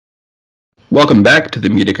Welcome back to the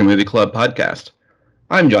Mediocre Movie Club podcast.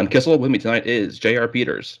 I'm John Kissel. With me tonight is J.R.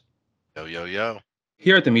 Peters. Yo, yo, yo.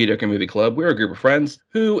 Here at the Mediocre Movie Club, we're a group of friends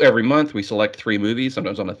who every month we select three movies,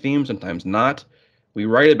 sometimes on a theme, sometimes not. We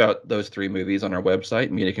write about those three movies on our website,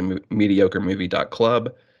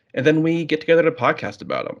 mediocremovie.club, and then we get together to podcast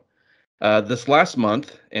about them. This last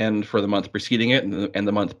month, and for the month preceding it and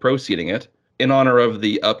the month preceding it, in honor of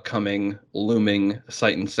the upcoming looming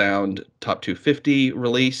Sight and Sound Top 250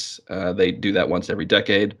 release, they do that once every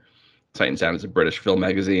decade. Sight and Sound is a British film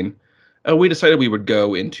magazine. We decided we would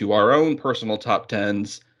go into our own personal top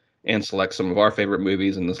tens and select some of our favorite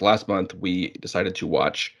movies. And this last month, we decided to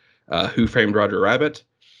watch Who Framed Roger Rabbit,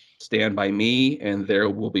 Stand By Me, and There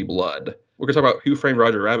Will Be Blood. We're going to talk about Who Framed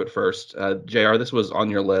Roger Rabbit first. JR, this was on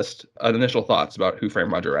your list. Initial thoughts about Who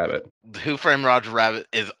Framed Roger Rabbit? Who Framed Roger Rabbit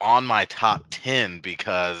is on my top 10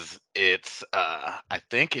 because it's, I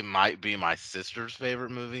think it might be my sister's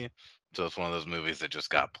favorite movie. So it's one of those movies that just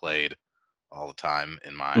got played all the time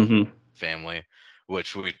in my Mm-hmm. family,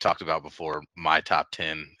 which we've talked about before. My top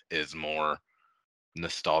 10 is more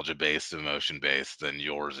nostalgia based, emotion based than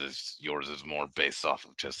yours is more based off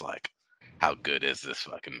of just like how good is this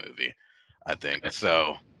fucking movie, I think.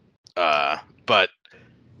 So, but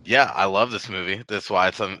yeah, I love this movie. That's why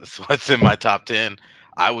it's in my top 10.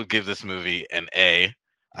 I would give this movie an A.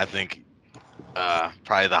 I think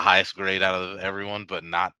probably the highest grade out of everyone, but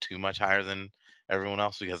not too much higher than everyone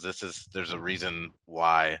else because there's a reason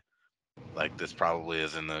why like this probably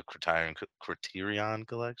is in the Criterion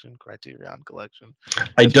collection.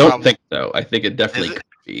 I It's don't probably think so. I think it is definitely it?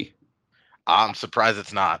 could be. I'm surprised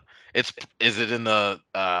it's not. It's is it in the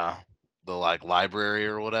like library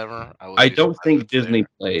or whatever? I I wouldn't be don't surprised if think it's Disney there.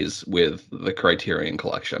 plays with the Criterion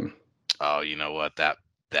Collection. Oh, you know what? That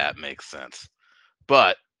makes sense.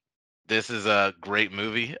 But this is a great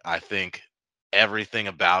movie. I think everything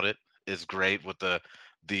about it is great with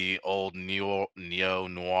the old neo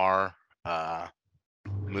noir uh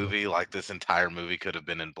movie. Like this entire movie could have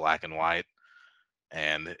been in black and white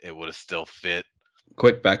and it would have still fit.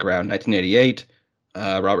 Quick background: 1988,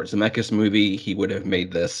 Robert Zemeckis movie. He would have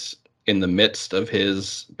made this in the midst of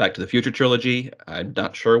his Back to the Future trilogy. I'm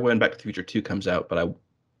not sure when Back to the Future 2 comes out, but I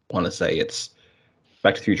want to say it's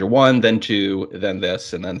Back to the Future 1, then 2, then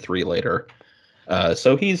this, and then 3 later.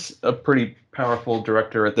 So he's a pretty powerful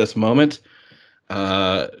director at this moment.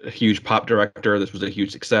 A huge pop director. This was a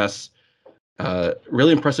huge success.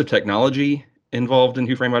 Really impressive technology involved in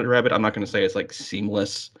Who Framed Roger Rabbit. I'm not going to say it's like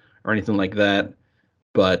seamless or anything like that,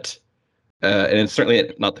 but and it's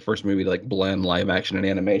certainly not the first movie to like blend live action and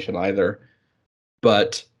animation either.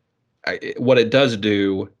 But what it does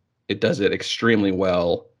do, it does it extremely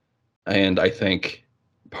well, and I think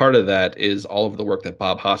part of that is all of the work that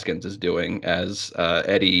Bob Hoskins is doing as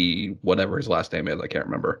Eddie, whatever his last name is, I can't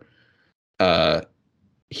remember. Uh,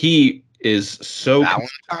 he is so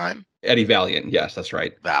Valentine? Eddie Valiant, yes, that's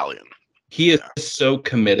right. Valiant. He is Yeah. so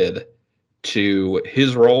committed to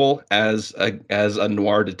his role as a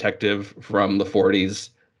noir detective from the 40s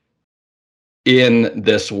in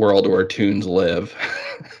this world where tunes live.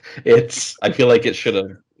 It's I feel like it should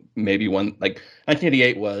have maybe won, like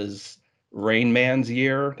 1988 was Rain Man's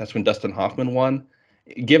year. That's when Dustin Hoffman won.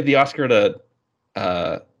 Give the Oscar to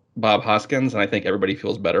uh, Bob Hoskins, and I think everybody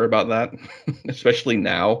feels better about that, especially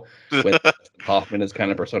now when Hoffman is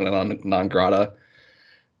kind of persona non grata.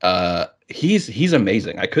 He's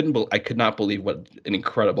amazing. I could not believe what an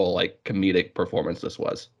incredible like comedic performance this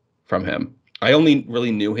was from him. I only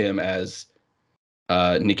really knew him as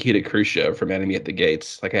Nikita Khrushchev from Enemy at the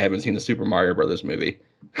Gates. Like I haven't seen the Super Mario Brothers movie.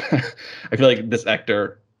 I feel like this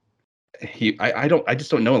actor, I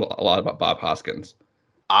just don't know a lot about Bob Hoskins.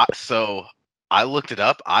 So I looked it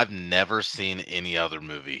up. I've never seen any other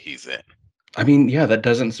movie he's in. I mean, yeah, that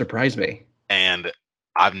doesn't surprise me. And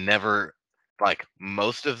I've never like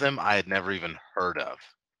most of them I had never even heard of.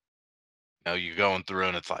 You know, you're going through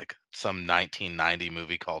and it's like some 1990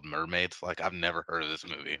 movie called Mermaids. Like I've never heard of this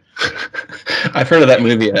movie. I've heard of that You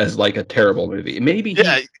movie as like a terrible movie. Maybe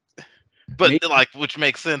yeah, but maybe like which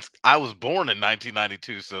makes sense. I was born in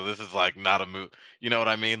 1992, so this is like not a movie. You know what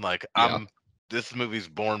I mean? Like yeah. I'm this movie's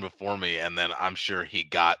born before me and then I'm sure he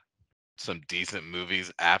got some decent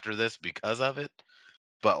movies after this because of it.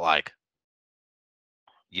 But like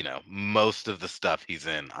most of the stuff he's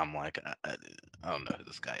in, I'm like, I don't know who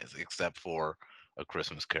this guy is, except for A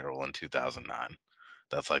Christmas Carol in 2009.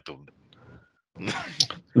 That's like the,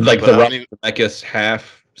 Like but the I don't Robert even, Zemeckis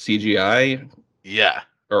half CGI yeah,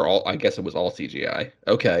 or all. I guess it was all CGI.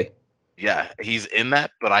 Okay. yeah, he's in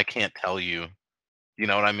that, but I can't tell you, you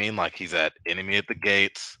know what I mean? Like he's at Enemy at the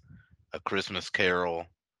Gates, A Christmas Carol.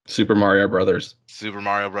 Super Mario Brothers. Super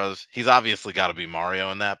Mario Brothers. He's obviously got to be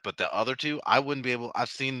Mario in that, but the other two, I wouldn't be able. I've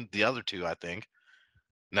seen the other two, I think.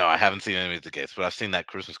 No, I haven't seen any of the case, but I've seen that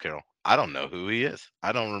Christmas Carol. I don't know who he is.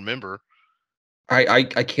 I don't remember. I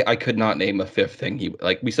could not name a fifth thing he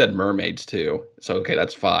like. We said mermaids too, so okay,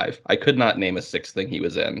 that's five. I could not name a sixth thing he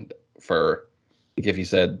was in for. If he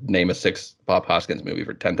said name a six Bob Hoskins movie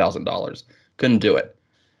for $10,000, couldn't do it.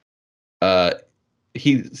 Uh,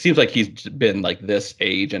 he seems like he's been like this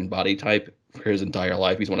age and body type for his entire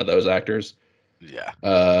life. He's one of those actors.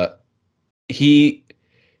 Yeah. He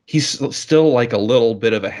he's still like a little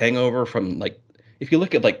bit of a hangover from like if you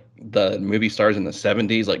look at like the movie stars in the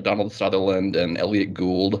 70s like Donald Sutherland and Elliot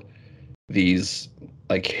Gould, these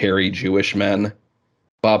like hairy Jewish men.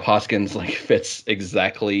 Bob Hoskins like fits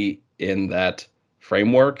exactly in that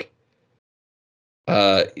framework.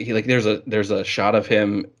 He like there's a shot of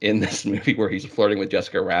him in this movie where he's flirting with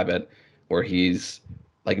Jessica Rabbit, where he's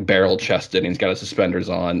like barrel chested and he's got his suspenders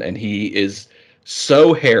on, and he is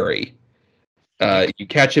so hairy. You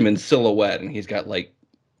catch him in silhouette, and he's got like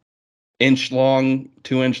inch long,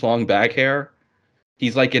 2 inch long back hair.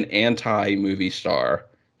 He's like an anti movie star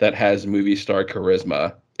that has movie star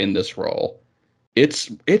charisma in this role. It's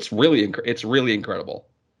really incredible.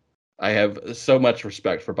 I have so much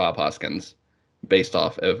respect for Bob Hoskins based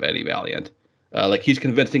off of Eddie Valiant. Like he's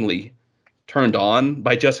convincingly turned on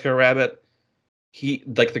by Jessica Rabbit. He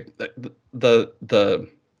like the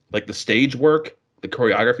like the stage work, the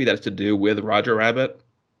choreography that's to do with Roger Rabbit.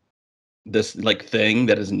 This like thing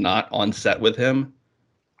that is not on set with him.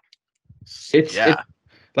 It's Yeah.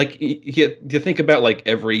 like you think about like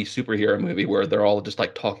every superhero movie where they're all just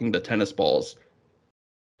like talking to tennis balls.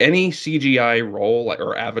 Any CGI role like,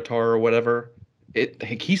 or Avatar or whatever,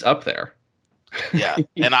 he's up there. Yeah.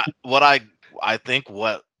 And I think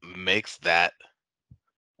what makes that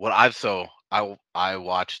what I've so I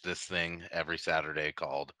watch this thing every Saturday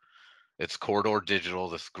called it's Corridor Digital,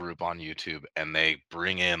 this group on YouTube, and they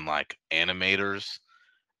bring in like animators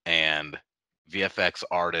and VFX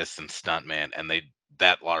artists and stuntmen, and they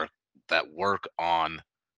that work on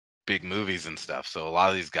big movies and stuff. So a lot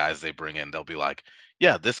of these guys they bring in, they'll be like,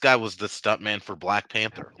 "Yeah, this guy was the stuntman for Black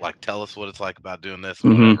Panther. Like, tell us what it's like about doing this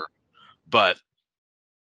and Hmm. whatever." But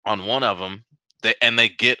on one of them, they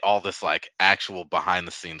get all this like actual behind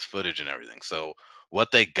the scenes footage and everything. So what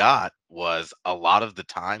they got was a lot of the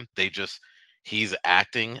time they just he's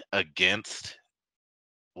acting against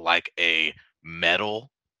like a metal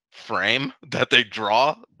frame that they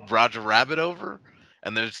draw Roger Rabbit over,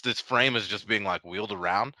 and there's this frame is just being like wheeled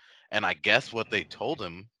around. And I guess what they told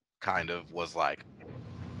him kind of was like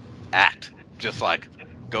act, just like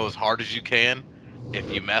go as hard as you can. If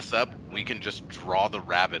you mess up, we can just draw the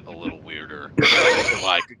rabbit a little weirder.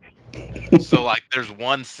 Like so, like there's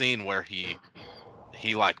one scene where he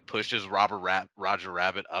like pushes Roger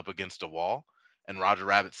Rabbit up against a wall, and Roger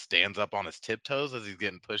Rabbit stands up on his tiptoes as he's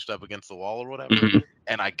getting pushed up against the wall or whatever. Hmm.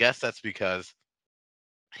 And I guess that's because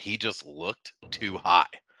he just looked too high.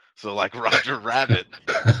 So like Roger Rabbit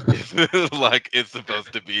is like it's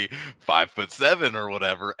supposed to be 5'7" or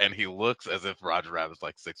whatever, and he looks as if Roger Rabbit's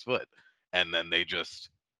like 6 foot. And then they just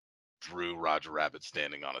drew Roger Rabbit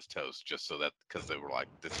standing on his toes just so that because they were like,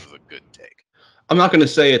 this is a good take. I'm not going to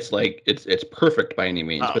say it's like it's perfect by any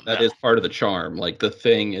means, Oh but that no. is part of the charm. Like The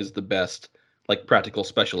Thing is the best like practical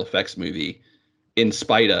special effects movie in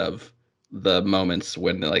spite of the moments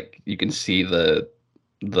when like you can see the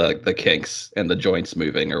kinks and the joints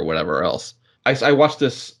moving or whatever else. I watched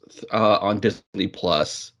this on Disney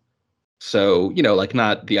Plus, so like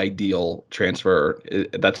not the ideal transfer.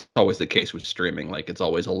 That's always the case with streaming. Like it's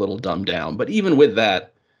always a little dumbed down. But even with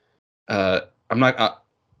that, uh, I'm not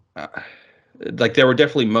uh, like there were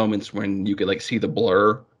definitely moments when you could like see the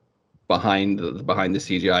blur behind the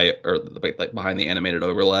CGI or like behind the animated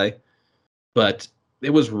overlay, but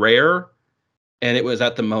it was rare and it was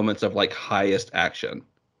at the moments of like highest action.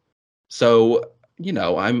 So,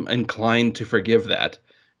 I'm inclined to forgive that.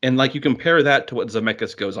 And like you compare that to what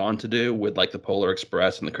Zemeckis goes on to do with like the Polar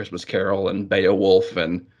Express and the Christmas Carol and Beowulf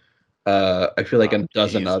and I feel like Oh a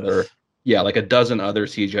dozen other Jesus. yeah, like a dozen other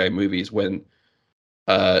CGI movies when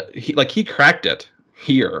he cracked it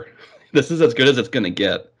here. This is as good as it's gonna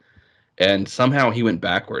get. And somehow he went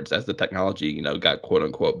backwards as the technology, got quote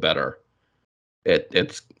unquote better.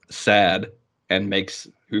 It's sad and makes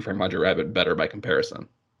Who Framed Roger Rabbit better by comparison.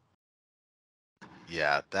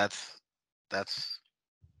 Yeah, that's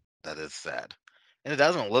that is sad. And it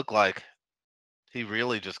doesn't look like he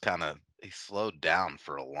really just kind of he slowed down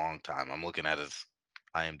for a long time. I'm looking at his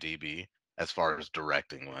IMDb as far as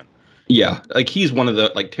directing went. Yeah, like he's one of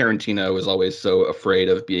the like Tarantino is always so afraid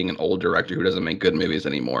of being an old director who doesn't make good movies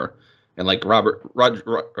anymore, and like or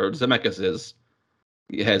Zemeckis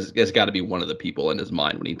has got to be one of the people in his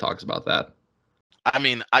mind when he talks about that. I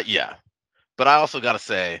mean, yeah, but I also got to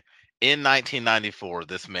say, in 1994,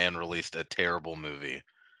 this man released a terrible movie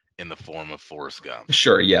in the form of Forrest Gump.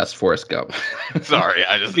 Sure, yes, Forrest Gump. Sorry,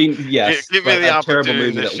 I I just mean, yes, give me but the a terrible opportunity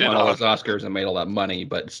movie to that shit won all on. those Oscars and made all that money,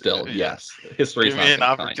 but still, Yeah, yes, history's give me not an going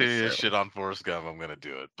to be kind opportunity to necessarily. shit on Forrest Gump, I'm gonna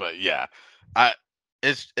do it. But yeah, I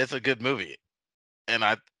it's a good movie, and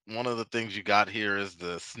one of the things you got here is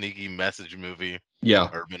the sneaky message movie, Yeah,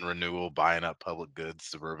 urban renewal, buying up public goods,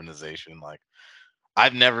 suburbanization. Like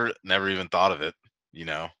I've never even thought of it. You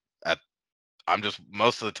know, at I'm just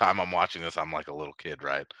most of the time I'm watching this, I'm like a little kid,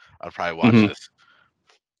 right? I've probably watched hmm this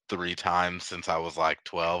 3 times since I was like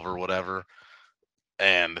 12 or whatever,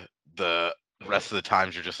 and the rest of the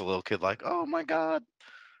times you're just a little kid, like, oh my god,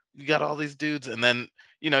 you got all these dudes, and then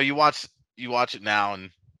you watch it now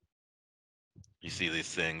and you see these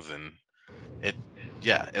things, and it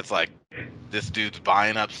yeah, it's like this dude's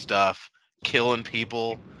buying up stuff, killing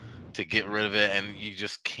people to get rid of it, and you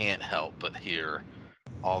just can't help but hear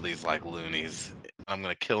all these like loonies. I'm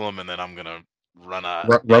gonna kill them, and then I'm gonna run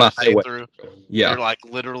a run a interstate highway. through. Yeah, You're like,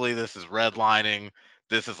 literally, this is redlining.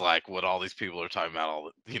 This is like what all these people are talking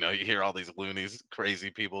about. You hear all these loonies, crazy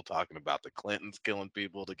people talking about the Clintons killing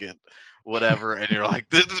people to get whatever, and you're like,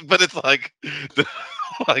 but it's like,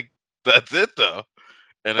 like that's it though,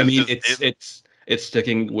 and I it's mean, just it. it's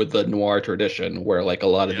sticking with the noir tradition where like a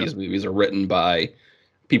lot of Yep. these movies are written by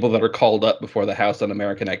people that are called up before the House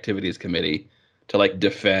Un-American Activities Committee to like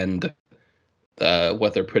defend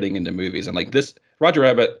what they're putting into movies. And like this, Roger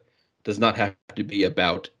Rabbit does not have to be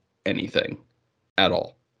about anything at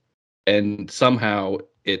all. And somehow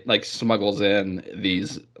it like smuggles in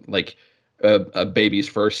these like a baby's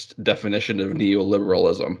first definition of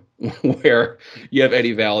neoliberalism, where you have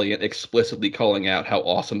Eddie Valiant explicitly calling out how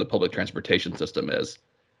awesome the public transportation system is,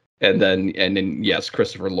 and then yes,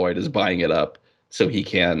 Christopher Lloyd is buying it up so he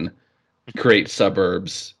can create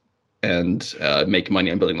suburbs and make money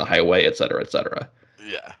on building the highway, et cetera, et cetera.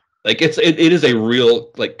 Yeah. Like it is a real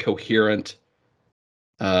like coherent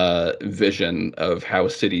vision of how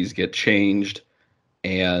cities get changed,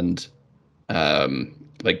 and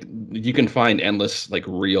like you can find endless like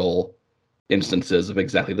real instances of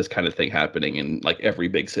exactly this kind of thing happening in like every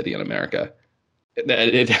big city in America.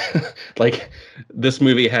 Like this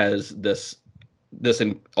movie has this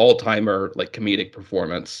all timer like comedic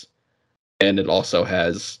performance, and it also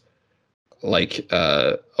has like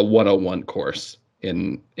a 101 course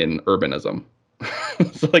in urbanism.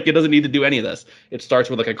 So like it doesn't need to do any of this. It starts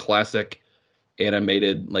with like a classic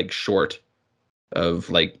animated like short of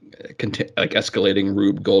like like escalating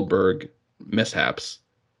Rube Goldberg mishaps,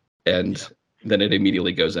 Yeah. and then it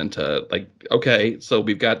immediately goes into like, okay, so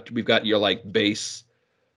we've got your like base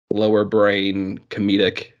lower brain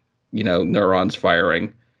comedic, neurons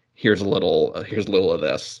firing. Here's a little of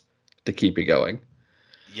this to keep you going.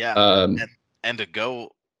 Yeah. Um, And to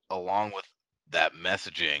go along with that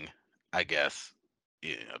messaging, I guess,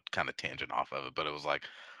 kind of tangent off of it, but it was like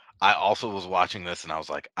I also was watching this and I was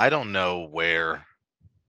like, I don't know where,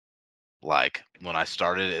 like, when I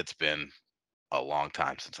started, it's been a long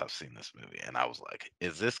time since I've seen this movie. And I was like,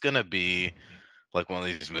 is this going to be like one of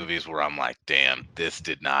these movies where I'm like, damn, this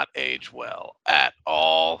did not age well at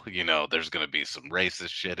all? There's going to be some racist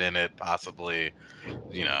shit in it, possibly.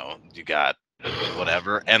 You got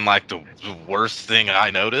whatever. And like the worst thing I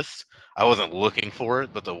noticed, I wasn't looking for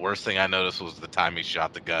it, but the worst thing I noticed was the time he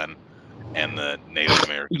shot the gun and the Native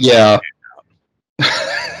American woman. yeah,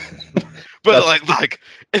 But that's like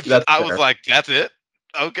that's I was fair. like, that's it.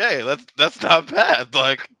 Okay, that's not bad.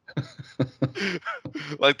 Like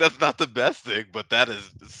like that's not the best thing, but that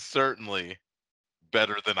is certainly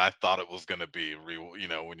better than I thought it was gonna be.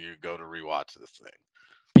 When you go to rewatch this thing.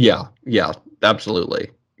 Yeah, yeah,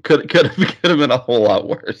 absolutely. Could have been a whole lot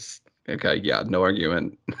worse. Okay, yeah, no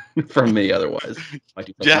argument from me otherwise. My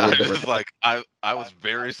two cents are a Yeah, little I different just like I was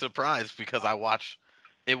very surprised because I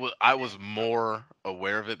was more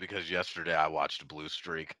aware of it because yesterday I watched Blue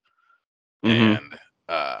Streak, there. and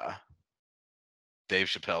uh Dave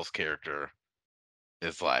Chappelle's character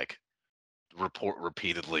is like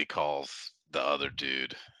repeatedly calls the other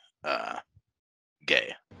dude uh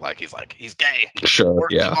gay. Like he's gay. Sure,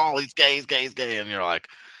 Worst of yeah. all, he's gay, he's gay, he's gay. And you're like,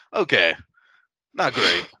 okay, not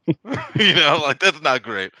great. Like that's not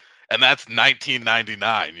great. And that's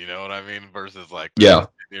 1999, you know what I mean? Versus like this is Yeah,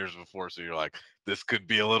 10 years before. So you're like, this could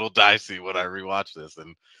be a little dicey when I rewatch this,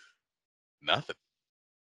 and nothing.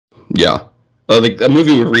 yeah. a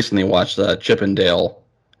movie we recently watched, Chip and Dale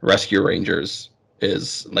Rescue Rangers,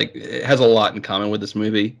 is like it has a lot in common with this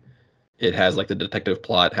movie. It has like the detective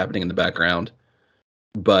plot happening in the background,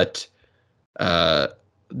 but uh,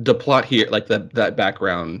 the plot here, like that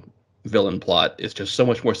background villain plot, is just so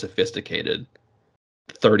much more sophisticated.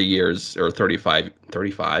 30 years or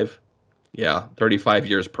 35, yeah, 35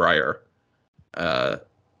 years prior. Uh,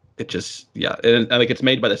 it just yeah, and like it's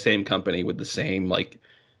made by the same company with the same like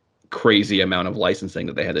crazy amount of licensing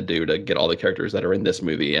that they had to do to get all the characters that are in this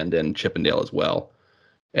movie and in Chip 'n Dale as well.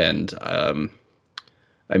 And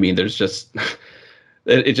I mean, there's just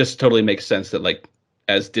it just totally makes sense that like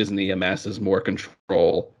as Disney amasses more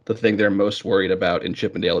control, the thing they're most worried about in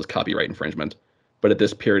Chip 'n Dale is copyright infringement. But at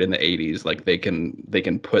this period in the '80s, like they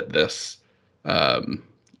can put um,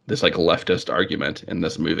 this like leftist argument in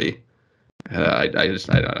this movie. I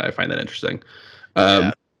find that interesting.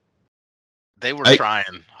 Yeah, Um, they were I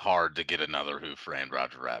trying hard to get another Who Framed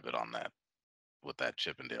Roger Rabbit on that with that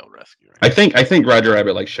Chippendale Rescue Rangers. I think Roger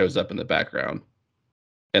Rabbit like shows up in the background.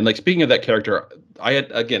 And like speaking of that character, I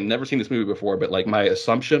had again never seen this movie before, but like my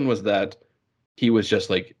assumption was that he was just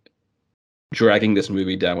like dragging this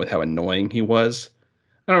movie down with how annoying he was.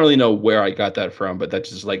 I don't really know where I got that from, but that's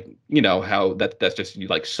just like how that's just you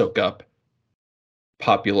like soak up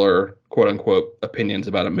popular quote unquote opinions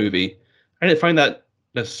about a movie. I didn't find that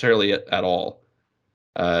necessarily at all.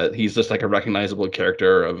 He's just like a recognizable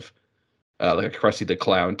character of like a Krusty the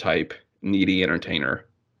Clown type needy entertainer.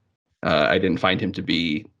 I didn't find him to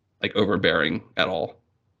be like overbearing at all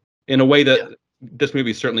in a way Yeah, that this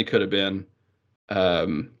movie certainly could have been.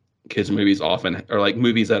 Kids movies often are like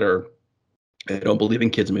movies that are I don't believe in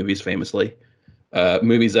kids movies famously.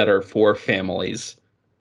 Movies that are for families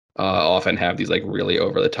often have these like really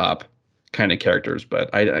over the top kind of characters, but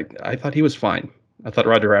I thought he was fine. I thought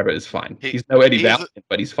Roger Rabbit is fine. he He's no Eddie he's Valiant,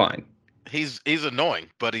 but he's fine. he's annoying,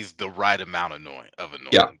 but he's the right amount of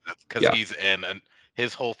Yeah, annoying. Because yeah. he's in, and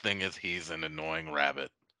his whole thing is he's an annoying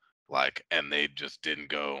rabbit. Like, and they just didn't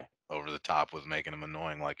go over the top with making him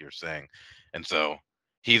annoying, like you're saying. And so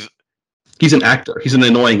he's He's an actor. He's an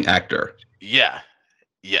annoying actor, yeah,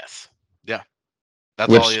 yes, yeah.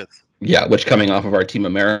 That's all he which is. yeah, which coming off of our Team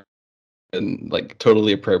America and like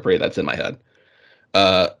totally appropriate. That's in my head.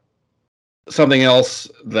 Uh, Something else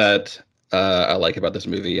that I like about this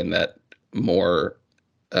movie and that more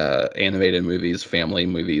animated movies, family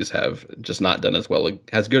movies have just not done as well,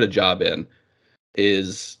 as good a job in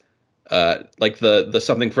is like the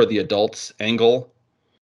something for the adults angle.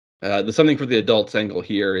 The something for the adults angle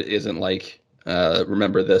here isn't like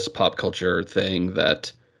remember this pop culture thing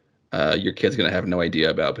that your kid's gonna have no idea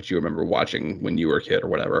about, but you remember watching when you were a kid or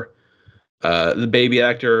whatever. The baby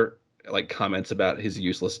actor like comments about his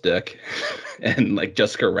useless dick, and like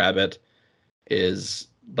Jessica Rabbit is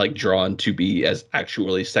like drawn to be as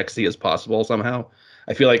actually sexy as possible somehow.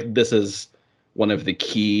 I feel like this is one of the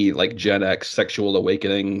key like Gen X sexual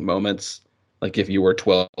awakening moments. Like if you were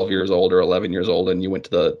 12 years old or 11 years old and you went to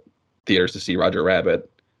the theaters to see Roger Rabbit,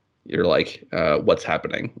 you're like, what's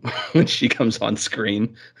happening when she comes on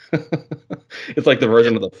screen? It's like the Yeah,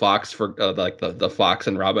 version of the Fox for like the Fox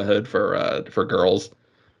and Robin Hood for girls.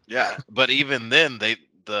 yeah. But even then,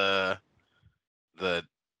 the the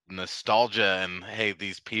nostalgia and hey,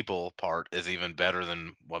 these people part is even better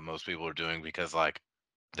than what most people are doing because like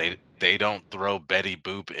they don't throw Betty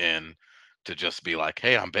Boop in to just be like,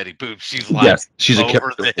 hey, I'm Betty Boop. She's like Yes, she's a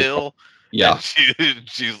over character. the hill, and Yeah,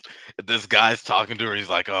 she's this guy's talking to her. He's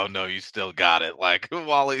like, oh no, you still got it. Like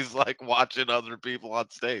while he's like watching other people on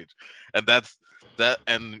stage, and that's that.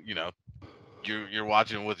 And you're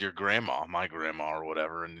watching with your grandma, my grandma or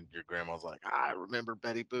whatever, and your grandma's like, I remember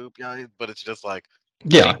Betty Boop, yeah, but it's just like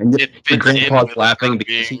yeah, and it your fits in grandpa's with her laughing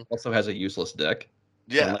because he being also has a useless dick,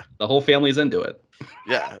 and yeah, like the whole family's into it.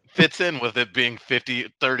 yeah, fits in with it being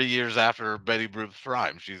 50, 30 years after Betty Boop's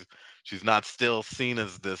prime. She's not still seen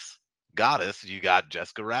as this goddess. You got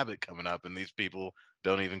Jessica Rabbit coming up, and these people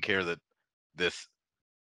don't even care that this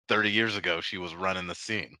 30 years ago she was running the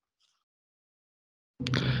scene.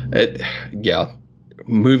 It, yeah,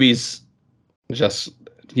 movies just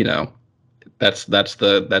you know that's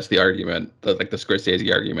the argument, like the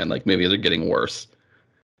Scorsese argument. Like movies are getting worse,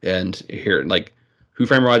 and here like Who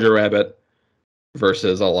Framed Roger Rabbit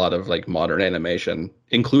versus a lot of like modern animation,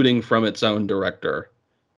 including from its own director.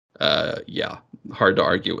 Yeah, hard to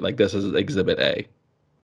argue. Like this is Exhibit A.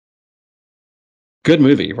 Good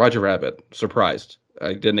movie, Roger Rabbit. Surprised.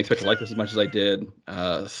 I didn't expect to like this as much as I did.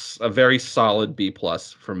 A very solid B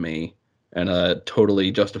plus from me, and a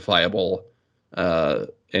totally justifiable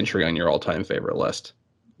entry on your all-time favorite list,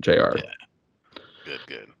 Jr. Yeah, good,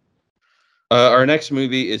 good. Our next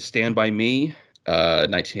movie is Stand by Me.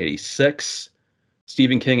 1986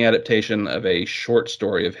 Stephen King adaptation of a short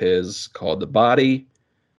story of his called The Body,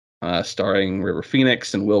 starring River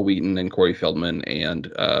Phoenix and Will Wheaton and Corey Feldman and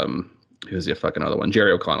who's the fucking other one?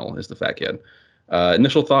 Jerry O'Connell is the fat kid.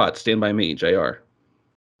 Initial thoughts, Stand By Me, JR.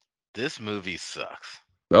 This movie sucks.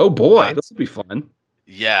 Oh boy, this will be fun.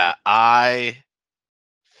 Yeah, I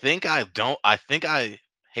think I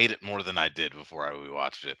hate it more than I did before I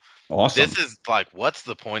rewatched it. Awesome. This is like, what's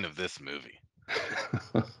the point of this movie?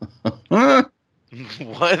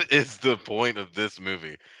 What is the point of this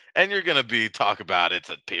movie? And you're gonna be talk about it's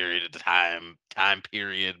a period of time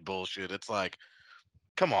period bullshit. It's like,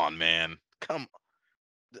 come on, man.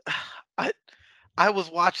 I I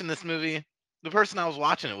was watching this movie. The person I was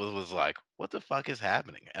watching it with was like, "What the fuck is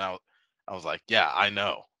happening?" And I was like, "Yeah, I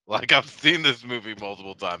know." Like I've seen this movie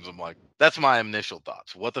multiple times. I'm like, that's my initial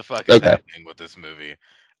thoughts. What the fuck is happening with this movie?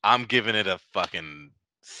 I'm giving it a fucking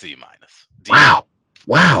C minus. Wow.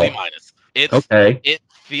 Wow. C minus. It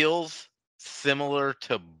feels similar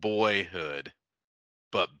to Boyhood,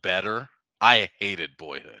 but better. I hated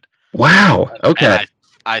Boyhood. Wow. Okay. And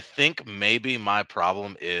I think maybe my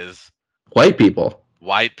problem is white people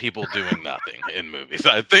doing nothing in movies.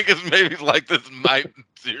 I think it's maybe like this might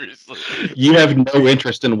seriously. You have no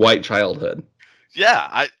interest in white childhood.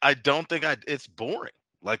 Yeah, I don't think it's boring.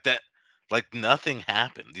 Like that, like nothing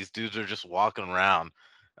happened. These dudes are just walking around.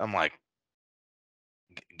 I'm like,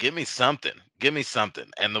 give me something. Give me something.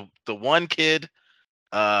 And the one kid,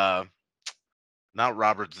 not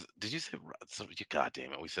Robert. Did you say? God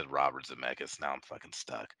damn it, we said Robert Zemeckis. Now I'm fucking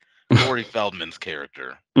stuck. Corey Feldman's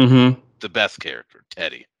character, the best character,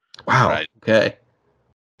 Teddy. Wow. Right? Okay.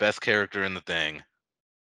 Best character in the thing,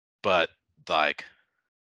 but like,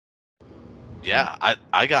 yeah,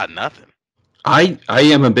 I got nothing. I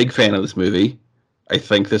am a big fan of this movie. I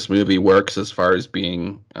think this movie works as far as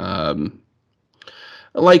being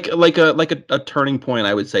like a turning point,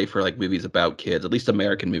 I would say, for like movies about kids, at least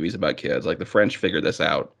American movies about kids. Like the French figured this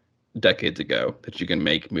out decades ago, that you can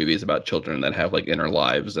make movies about children that have like inner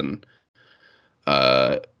lives and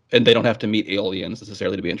they don't have to meet aliens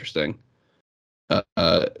necessarily to be interesting.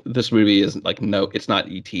 This movie is like, no, it's not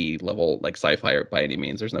ET level like sci-fi by any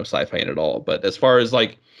means. There's no sci-fi in it at all. But as far as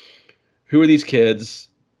like, who are these kids?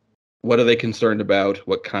 What are they concerned about?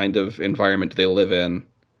 What kind of environment do they live in?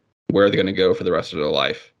 Where are they going to go for the rest of their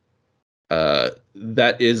life?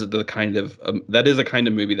 That is a kind of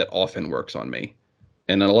movie that often works on me.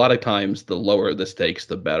 And a lot of times, the lower the stakes,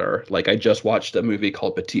 the better. Like I just watched a movie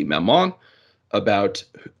called Petite Maman about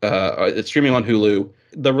it's streaming on Hulu.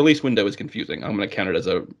 The release window is confusing. I'm going to count it as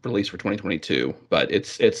a release for 2022, but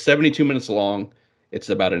it's 72 minutes long. It's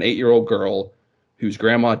about an 8-year-old girl whose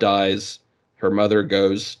grandma dies. Her mother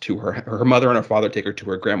goes to her mother and her father take her to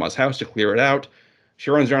her grandma's house to clear it out. She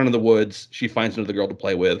runs around in the woods. She finds another girl to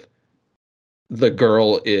play with. The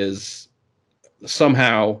girl is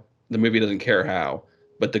somehow, the movie doesn't care how,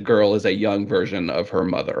 but the girl is a young version of her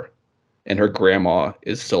mother, and her grandma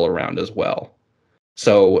is still around as well.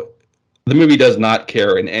 So the movie does not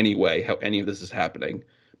care in any way how any of this is happening.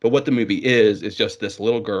 But what the movie is just this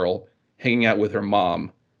little girl hanging out with her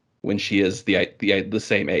mom when she is the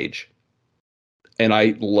same age. And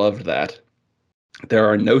I loved that. There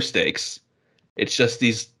are no stakes. It's just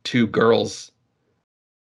these two girls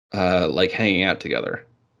like hanging out together.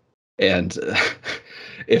 And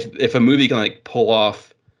if a movie can like pull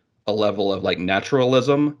off a level of like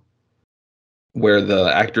naturalism where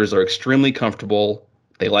the actors are extremely comfortable,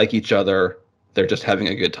 they like each other, they're just having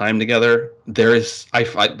a good time together,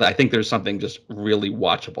 I think there's something just really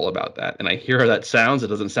watchable about that. And I hear how that sounds. It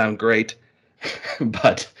doesn't sound great,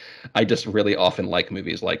 but I just really often like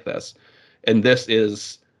movies like this. And this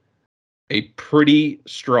is a pretty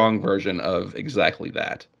strong version of exactly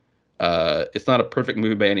that. It's not a perfect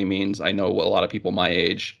movie by any means. I know a lot of people my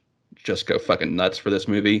age just go fucking nuts for this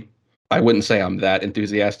movie. I wouldn't say I'm that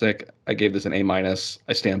enthusiastic. I gave this an A minus.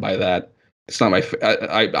 I stand by that. It's not my.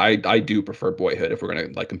 I do prefer Boyhood if we're gonna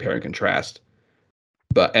like compare and contrast.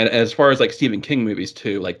 But and as far as like Stephen King movies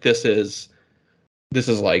too, like this is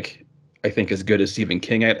like, I think, as good as Stephen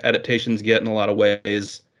King adaptations get in a lot of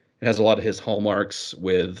ways. It has a lot of his hallmarks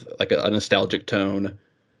with like a nostalgic tone,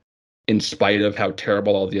 in spite of how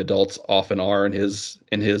terrible all the adults often are in his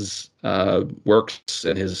works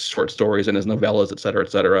and his short stories and his novellas, et cetera,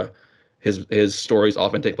 et cetera. His stories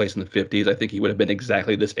often take place in the 50s. I think he would have been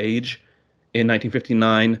exactly this age in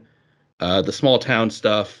 1959. The small town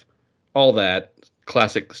stuff, all that,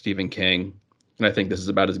 classic Stephen King. And I think this is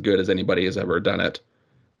about as good as anybody has ever done it.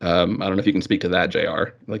 I don't know if you can speak to that,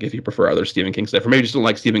 JR. Like if you prefer other Stephen King stuff, or maybe just don't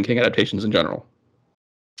like Stephen King adaptations in general.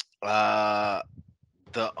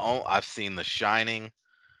 I've seen The Shining.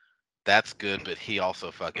 That's good, but he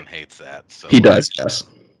also fucking hates that. So He like, does, yes.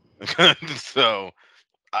 so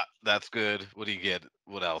that's good. What do you get?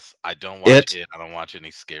 What else? I don't watch It. it. I don't watch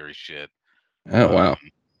any scary shit. Oh Um, wow.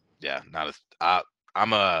 yeah, not as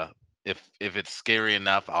I'm a if it's scary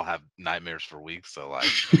enough, I'll have nightmares for weeks. So like,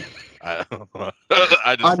 I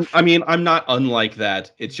I just I'm not unlike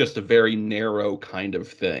that. It's just a very narrow kind of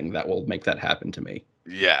thing that will make that happen to me.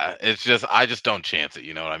 yeah, it's just I just don't chance it.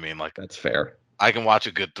 You know what I mean? Like That's fair. I can watch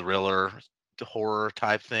a good thriller, horror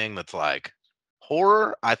type thing that's like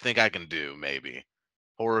horror. I think I can do maybe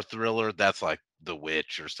horror thriller. That's like The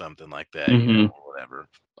Witch or something like that. You know, Hmm. or whatever.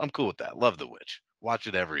 I'm cool with that. Love The Witch. Watch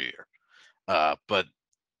it every year. But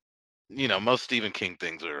most Stephen King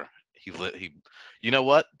things are he. You know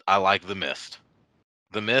what? I like The Mist.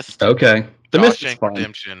 The Mist, Okay. The Mist is Shawshank fun.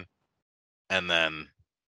 Redemption, and then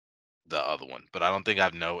the other one. But I don't think I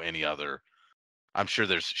know any other. I'm sure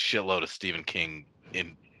there's shitload of Stephen King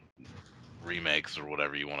in remakes or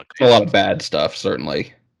whatever you want to A call lot them. of bad stuff,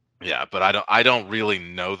 certainly. Yeah, but I don't really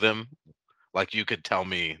know them. Like you could tell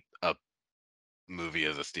me a movie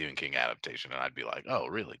as a Stephen King adaptation and I'd be like, "Oh,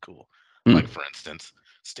 really cool." Like Mm. for instance,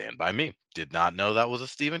 Stand by Me. Did not know that was a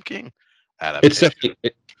Stephen King It's adaptation.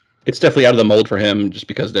 definitely it's definitely out of the mold for him, just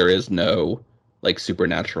because there is no like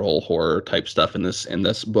supernatural horror type stuff in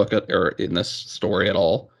this book or in this story at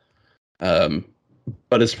all. Um,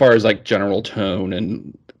 but as far as like general tone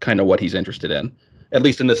and kind of what he's interested in, at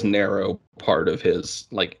least in this narrow part of his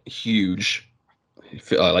like huge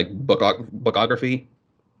like bookography,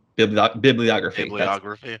 bibliography. That's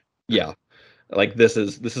Bibliography. yeah. Like this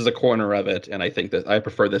is a corner of it, and I think that I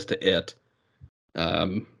prefer this to it.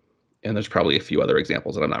 Um, and there's probably a few other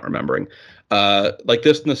examples that I'm not remembering. Like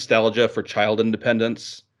this nostalgia for child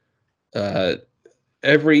independence. Uh,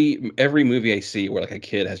 every movie I see where like a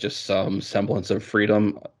kid has just some semblance of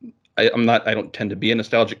freedom, I don't tend to be a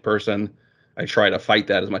nostalgic person. I try to fight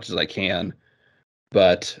that as much as I can,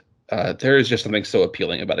 but there is just something so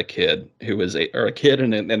appealing about a kid who is a kid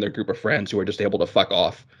and their group of friends who are just able to fuck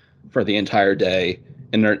off for the entire day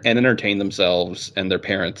and entertain themselves, and their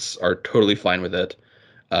parents are totally fine with it.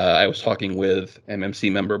 I was talking with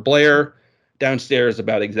MMC member Blair downstairs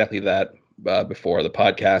about exactly that before the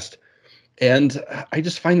podcast, and I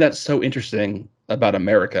just find that so interesting about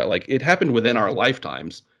America. Like it happened within our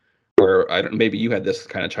lifetimes, where I don't. Maybe you had this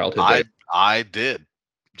kind of childhood I day. I did.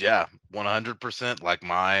 Yeah, 100%. Like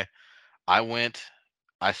I went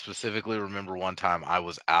I specifically remember one time I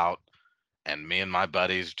was out and me and my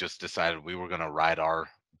buddies just decided we were going to ride our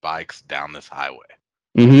bikes down this highway.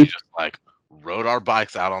 And we Hmm. just like rode our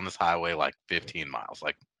bikes out on this highway like 15 miles,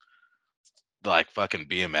 like fucking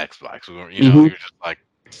BMX bikes. We Hmm. were just like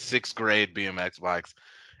sixth grade BMX bikes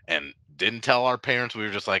and didn't tell our parents. We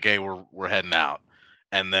were just like, hey, we're heading out.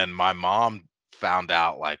 And then my mom found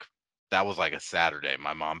out like that was like a Saturday.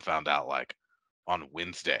 My mom found out like on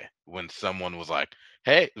Wednesday when someone was like,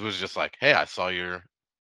 hey, it was just like, hey, I saw your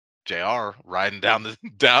JR riding down the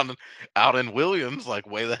down out in Williams, like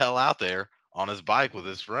way the hell out there on his bike with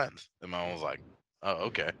his friends. And my mom was like, oh,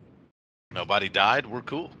 okay. Nobody died. We're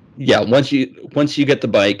cool. Yeah, once you get the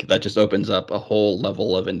bike, that just opens up a whole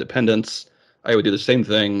level of independence. I would do the same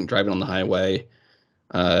thing driving on the highway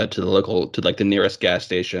to the local to like the nearest gas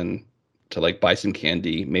station to like buy some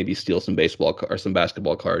candy, maybe steal some or some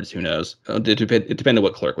basketball cards. Who knows? It depended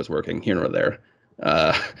what clerk was working here or there.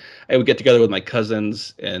 Uh, I would get together with my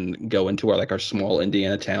cousins and go into our small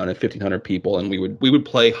Indiana town of 1,500 people, and we would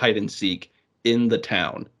play hide and seek in the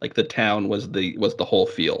town. Like the town was the whole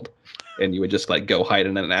field, and you would just like go hide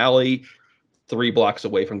in an alley 3 blocks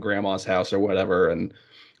away from grandma's house or whatever. And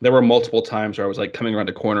there were multiple times where I was like coming around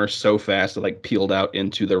a corner so fast that like peeled out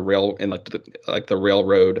into the rail and like the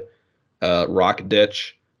railroad rock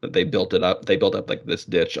ditch that they built it up. They built up like this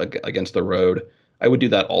ditch against the road. I would do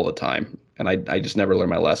that all the time, and I just never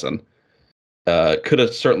learned my lesson. Could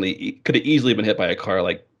have easily been hit by a car,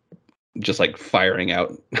 like just like firing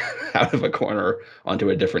out out of a corner onto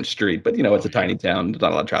a different street. But it's Oh a yeah. tiny town, there's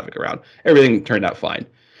not a lot of traffic around. Everything turned out fine.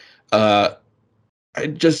 Uh, I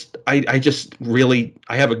just really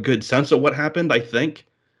I have a good sense of what happened, I think,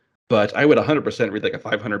 but I would 100% read like a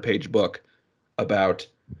 500-page book about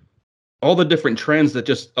all the different trends that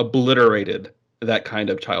just obliterated that kind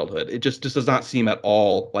of childhood. It just does not seem at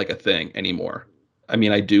all like a thing anymore. I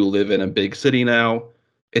mean, I do live in a big city now.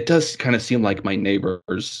 It does kind of seem like my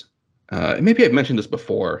neighbors, and maybe I've mentioned this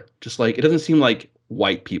before, just like it doesn't seem like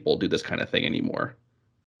white people do this kind of thing anymore.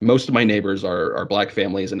 Most of my neighbors are black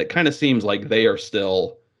families, and it kind of seems like they are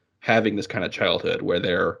still having this kind of childhood where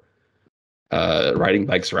they're riding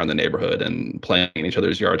bikes around the neighborhood and playing in each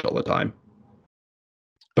other's yards all the time.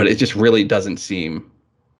 but it just really doesn't seem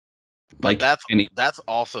But like any. that's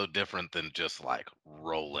also different than just like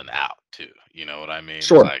rolling out too. You know what I mean?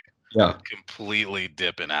 Sure. Like Yeah. completely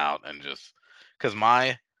dipping out and just because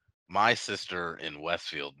my sister in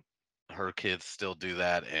Westfield, her kids still do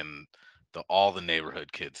that, and all the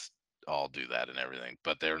neighborhood kids all do that and everything.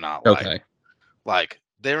 But they're not Okay. like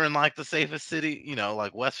they're in like the safest city,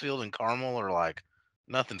 like Westfield and Carmel are like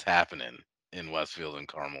nothing's happening in Westfield and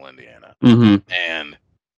Carmel, Indiana, Mm-hmm. and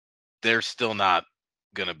they're still not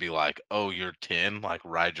gonna be like, "Oh, you're 10, like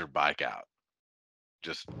ride your bike out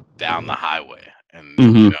just down the highway." And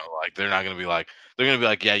Mm-hmm. like they're gonna be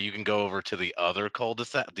like, "Yeah, you can go over to the other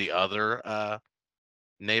cul-de-sac, the other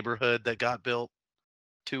neighborhood that got built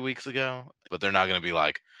 2 weeks ago." But they're not gonna be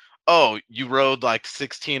like, "Oh, you rode like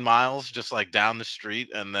 16 miles just like down the street,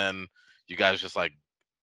 and then you guys just like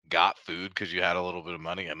got food because you had a little bit of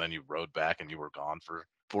money, and then you rode back and you were gone for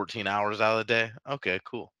 14 hours out of the day." Okay,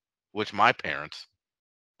 cool. Which my parents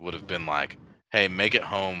would have been like, "Hey, make it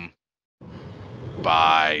home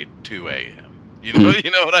by 2 a.m." You know, Mm-hmm.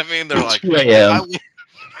 you know what I mean? They're like, 2 if a.m.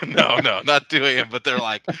 no, no, not 2 a.m., but they're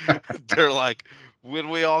like, they're like, when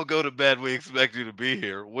we all go to bed, we expect you to be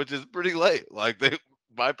here, which is pretty late. Like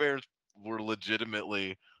my parents were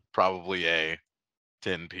legitimately probably a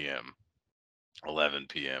 10 p.m.,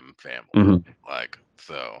 11 p.m. family. Mm-hmm. Like,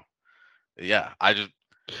 so yeah,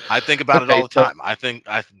 I think about it Okay. all the So time.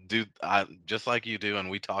 I just like you do, and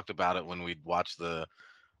we talked about it when we watched the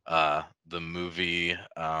movie,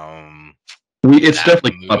 the it's NASA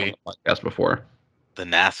definitely come up on movie, the podcast before. the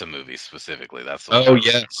NASA movie specifically. That's the one I Oh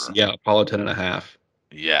yes, remember. yeah, Apollo 10 and a half.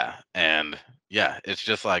 Yeah, and yeah, it's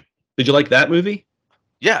just like, Did you like that movie?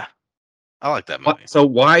 yeah, I like that What, movie so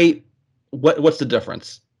why? What's the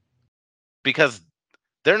difference? because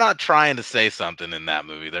they're not trying to say something in that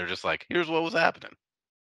movie. They're just like, here's what was happening.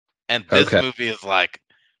 And this Okay, movie is like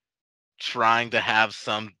trying to have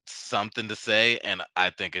something to say, and I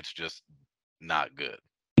think it's just not good.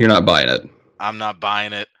 you're not buying it. I'm not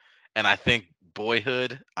buying it, and I think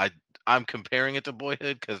Boyhood. I'm comparing it to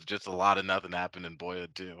Boyhood because just a lot of nothing happened in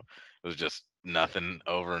Boyhood too. It was just nothing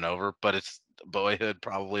over and over. But it's Boyhood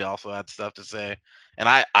probably also had stuff to say, and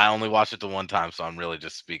I only watched it the one time, so I'm really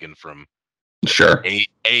just speaking from Sure.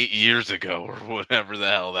 eight years ago or whatever the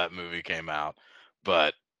hell that movie came out.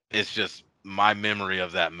 But it's just my memory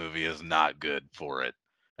of that movie is not good for it,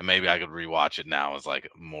 and maybe I could rewatch it now as like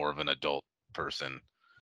more of an adult person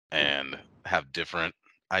and have different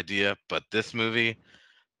idea. But this movie,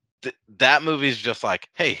 that movie is just like,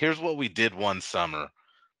 hey, here's what we did one summer.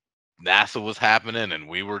 NASA was happening, and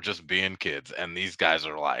we were just being kids. And these guys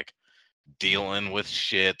are like dealing with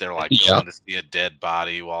shit. They're like Yeah. going to see a dead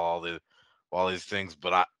body while these things.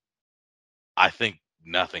 But I think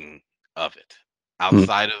nothing of it Hmm.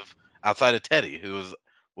 outside of Teddy, who is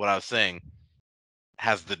what I was saying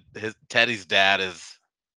has his Teddy's dad is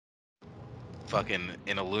fucking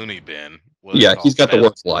in a loony bin. What is it Yeah, he's called? got the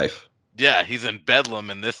worst life. Yeah, he's in Bedlam,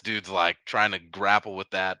 and this dude's like trying to grapple with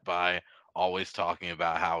that by always talking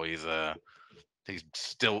about how he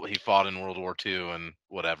fought in World War II and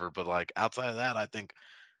whatever. But like outside of that, I think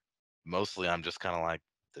mostly I'm just kind of like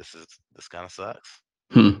this kind of sucks.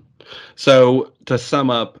 Hmm. So to sum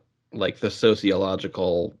up, like the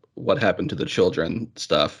sociological what happened to the children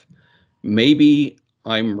stuff, maybe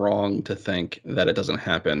I'm wrong to think that it doesn't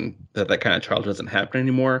happen, that that kind of child doesn't happen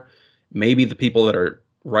anymore. Maybe the people that are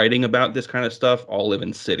writing about this kind of stuff all live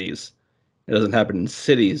in cities. It doesn't happen in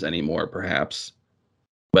cities anymore, perhaps,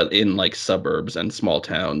 but in like suburbs and small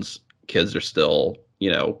towns, kids are still,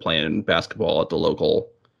 playing basketball at the local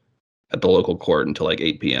court until like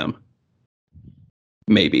 8 p.m.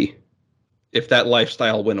 Maybe. If that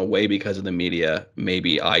lifestyle went away because of the media,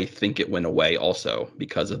 maybe I think it went away also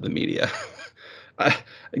because of the media. I,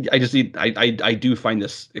 I just need I do find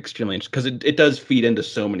this extremely interesting because it does feed into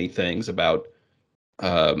so many things about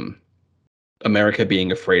um, America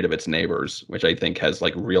being afraid of its neighbors, which I think has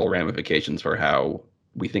like real ramifications for how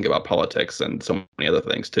we think about politics and so many other things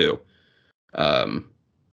too. Um,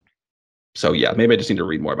 so yeah, maybe I just need to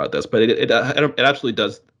read more about this, but it absolutely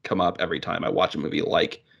does come up every time I watch a movie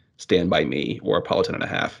like Stand by Me or Apollo 10 and a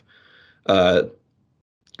half. Uh,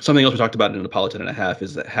 Something else we talked about in Apollo 10 and a half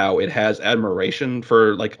is that how it has admiration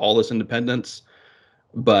for like all this independence,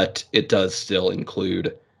 but it does still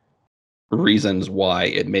include reasons why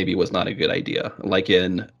it maybe was not a good idea. Like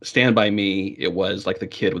in Stand By Me, it was like the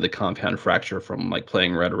kid with a compound fracture from like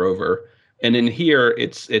playing Red Rover. And in here,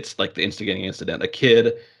 it's like the instigating incident. A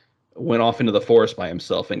kid went off into the forest by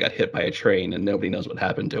himself and got hit by a train, and nobody knows what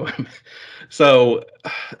happened to him. So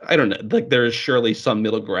I don't know. Like there is surely some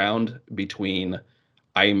middle ground between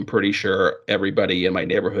I'm pretty sure everybody in my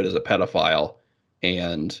neighborhood is a pedophile,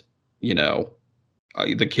 and you know,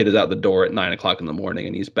 the kid is out the door at 9 o'clock in the morning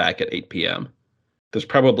and he's back at 8 p.m. There's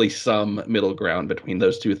probably some middle ground between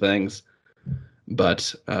those two things,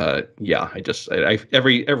 but yeah,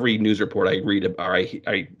 every news report I read about, or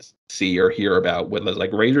I see or hear about, with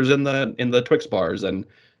like razors in the Twix bars, and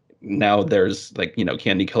now there's like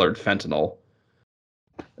candy colored fentanyl.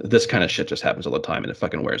 This kind of shit just happens all the time, and it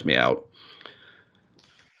fucking wears me out.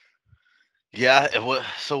 Yeah.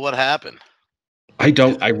 So what happened? I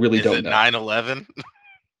really Is don't it know. 9/11?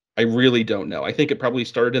 I really don't know. I think it probably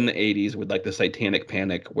started in the 80s with like the satanic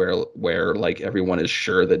panic where like everyone is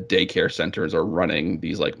sure that daycare centers are running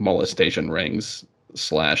these like molestation rings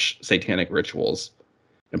slash satanic rituals,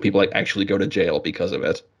 and people like actually go to jail because of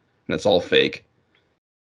it, and it's all fake.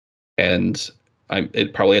 And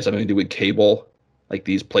it probably has something to do with cable. Like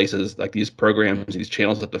these places, like these programs, these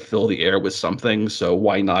channels have to fill the air with something. So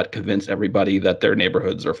why not convince everybody that their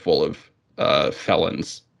neighborhoods are full of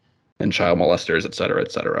felons and child molesters, et cetera,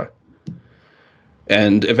 et cetera.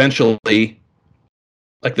 And eventually,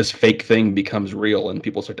 like this fake thing becomes real, and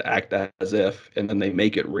people start to act as if, and then they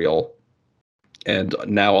make it real. And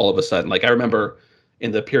now all of a sudden, like I remember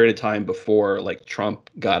in the period of time before like Trump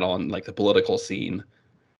got on like the political scene,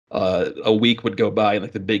 a week would go by and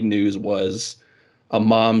like the big news was a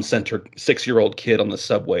mom sent her 6-year-old kid on the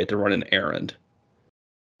subway to run an errand,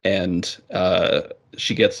 and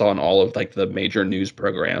she gets on all of like the major news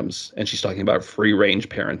programs, and she's talking about free range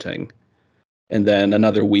parenting. And then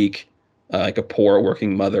another week, like a poor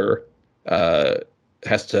working mother uh,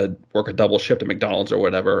 has to work a double shift at McDonald's or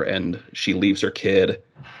whatever, and she leaves her kid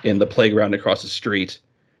in the playground across the street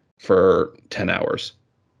for 10 hours.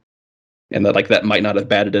 And that like that might not have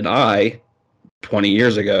batted an eye 20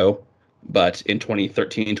 years ago, but in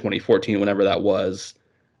 2013, 2014, whenever that was,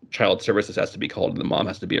 child services has to be called and the mom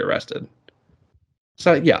has to be arrested.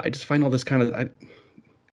 So yeah, I just find all this kind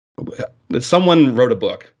of someone wrote a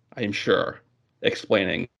book, I'm sure,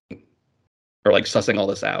 explaining or like sussing all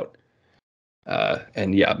this out.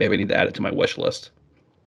 And yeah, maybe I need to add it to my wish list.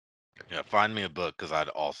 Yeah, find me a book because I'd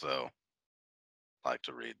also like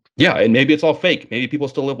to read. Yeah, and maybe it's all fake. Maybe people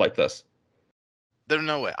still live like this. There's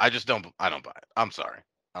no way. I don't buy it. I'm sorry.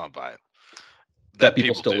 I don't buy it. That That people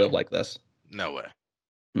people still do. live like this. No way.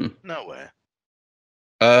 Hmm. No way.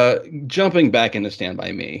 Jumping back into Stand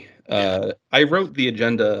By Me, Yeah. I wrote the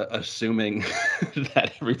agenda assuming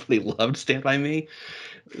that everybody loved Stand By Me.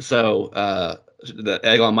 So the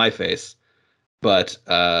egg on my face. But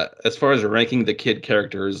as far as ranking the kid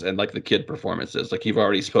characters and like the kid performances, like you've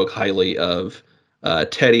already spoke highly of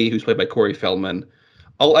Teddy, who's played by Corey Feldman.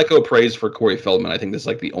 I'll echo praise for Corey Feldman. I think this is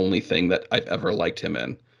like the only thing that I've ever liked him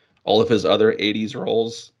in. All of his other 80s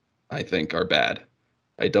roles, I think, are bad.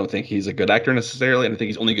 I don't think he's a good actor necessarily, and I think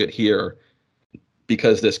he's only good here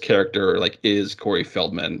because this character like is Corey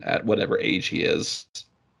Feldman at whatever age he is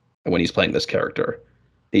when he's playing this character.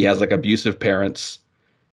 He has like abusive parents.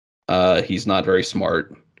 He's not very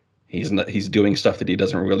smart. He's doing stuff that he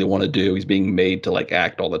doesn't really want to do. He's being made to like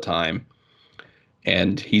act all the time.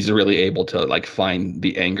 And he's really able to like find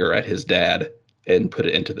the anger at his dad and put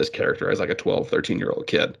it into this character as like a 12, 13-year-old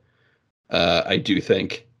kid. I do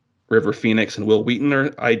think River Phoenix and Will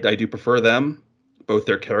Wheaton I do prefer them, both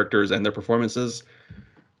their characters and their performances.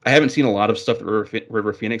 I haven't seen a lot of stuff that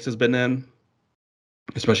River Phoenix has been in,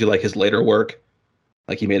 especially like his later work.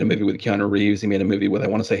 Like he made a movie with Keanu Reeves. He made a movie with, I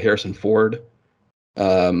want to say, Harrison Ford. I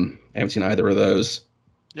haven't seen either of those.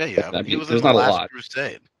 Yeah, yeah. I He mean, was in there's The not a Last lot.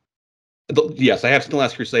 Crusade. Yes, I have seen The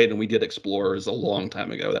Last Crusade, and we did Explorers a long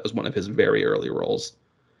time ago. That was one of his very early roles.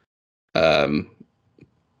 Um,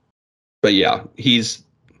 but yeah, he's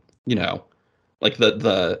like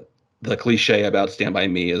the cliche about Stand By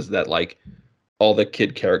Me is that like all the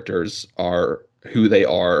kid characters are who they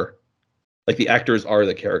are. Like the actors are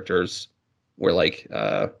the characters. Where like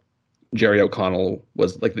Jerry O'Connell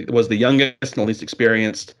was the youngest and the least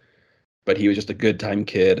experienced, but he was just a good time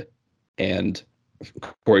kid, and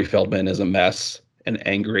Corey Feldman is a mess and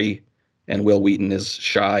angry, and Will Wheaton is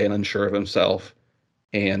shy and unsure of himself,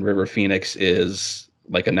 and River Phoenix is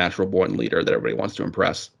like a natural born leader that everybody wants to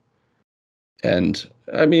impress. And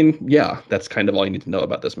I mean, yeah, that's kind of all you need to know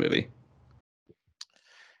about this movie.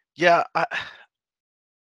 Yeah,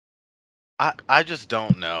 I just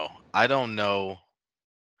don't know. I don't know.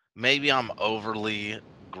 Maybe I'm overly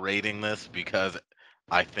grading this because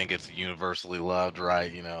I think it's universally loved, right?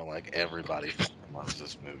 Like everybody loves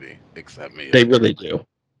this movie except me, They really apparently. do.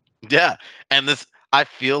 Yeah, and I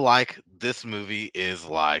feel like this movie is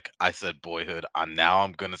like I said, Boyhood. I'm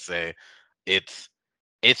gonna say it's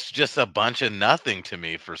it's just a bunch of nothing to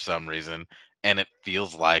me for some reason, and it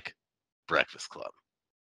feels like Breakfast Club,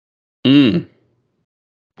 Mm.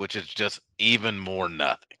 which is just even more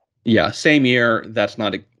nothing. Yeah, same year. That's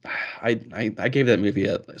not a. I gave that movie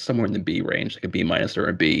a somewhere in the B range, like a B minus or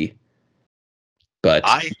a B. But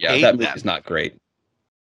I yeah, hate that that movie's not movie. great.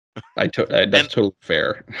 That's And totally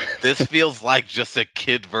fair. this feels like just a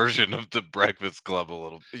kid version of the Breakfast Club a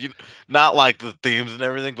little. Not like the themes and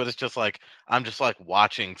everything, but it's just like I'm just like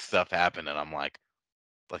watching stuff happen, and I'm like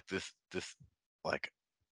this, like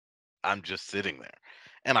I'm just sitting there,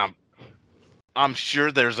 and I'm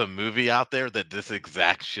sure there's a movie out there that this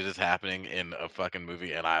exact shit is happening in a fucking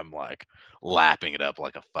movie, and I'm like lapping it up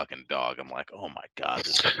like a fucking dog. I'm like, oh my god,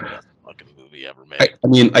 this is the best fucking movie ever made. I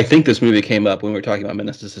mean, I think this movie came up when we were talking about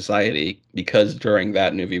Menace to Society because during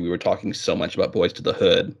that movie we were talking so much about Boys to the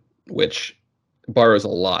Hood, which borrows a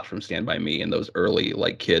lot from Stand By Me in those early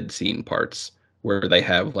like kid scene parts where they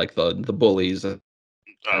have like the bullies. Oh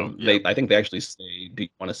yeah, They I think they actually say, "Do you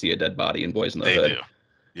want to see a dead body in Boys in the they do. Hood?"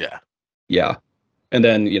 Yeah, Yeah, and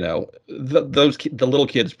then the little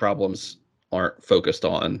kids' problems aren't focused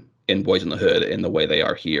on in Boys in the Hood in the way they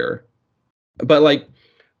are here. But like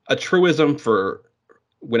a truism for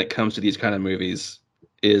when it comes to these kind of movies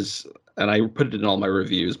is, and I put it in all my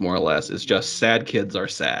reviews more or less, is just sad kids are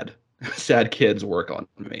sad. Sad kids work on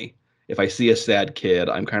me. If I see a sad kid,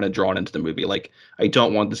 I'm kind of drawn into the movie. Like, I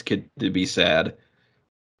don't want this kid to be sad.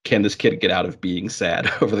 Can this kid get out of being sad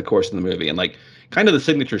over the course of the movie? And like, kind of the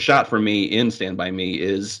signature shot for me in Stand By Me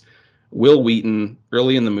is Will Wheaton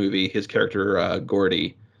early in the movie, his character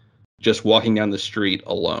Gordy, just walking down the street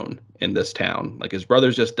alone in this town. Like his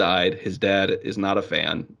brother's just died. His dad is not a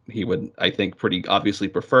fan. He would, I think, pretty obviously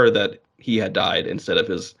prefer that he had died instead of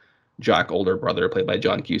his jock older brother, played by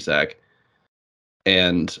John Cusack.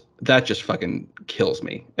 And that just fucking kills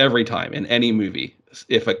me every time in any movie.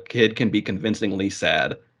 If a kid can be convincingly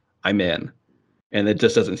sad, I'm in. And it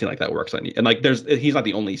just doesn't seem like that works on you. And like, he's not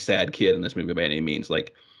the only sad kid in this movie by any means.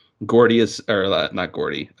 Like, Gordy is, or not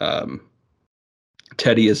Gordy.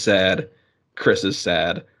 Teddy is sad. Chris is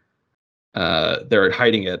sad. They're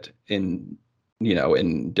hiding it in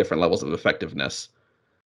in different levels of effectiveness,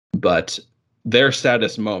 but their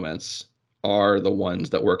saddest moments are the ones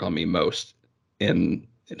that work on me most in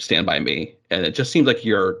Stand By Me, and it just seems like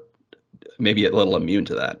you're maybe a little immune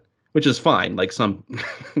to that, which is fine. Like some,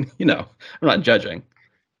 I'm not judging.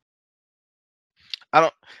 I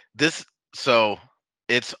don't this so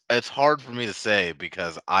it's hard for me to say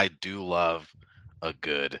because I do love a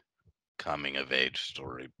good coming of age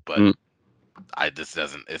story, but Mm. I this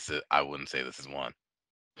doesn't I wouldn't say this is one.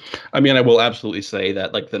 I mean, I will absolutely say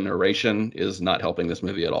that like the narration is not helping this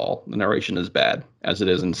movie at all. The narration is bad, as it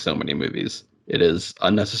is in so many movies. It is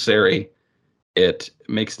unnecessary. It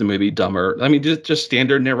makes the movie dumber. I mean, just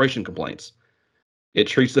standard narration complaints. It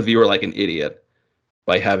treats the viewer like an idiot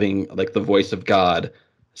by having like the voice of God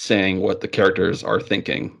saying what the characters are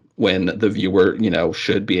thinking when the viewer,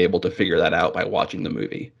 should be able to figure that out by watching the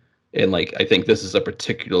movie. And like I think this is a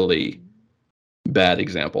particularly bad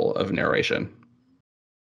example of narration.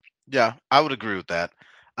 Yeah, I would agree with that.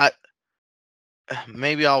 I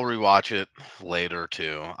maybe I'll rewatch it later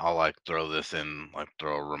too. I'll like throw this in, like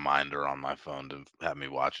throw a reminder on my phone to have me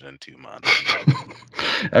watch it in 2 months.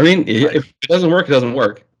 I mean, Like, if it doesn't work, it doesn't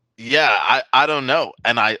work. yeah, I don't know,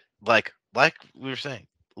 and I like we were saying,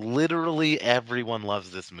 literally everyone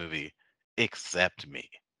loves this movie except me.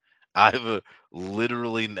 I've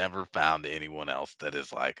literally never found anyone else that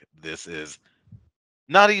is like, this is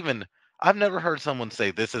not even. I've never heard someone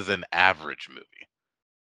say this is an average movie.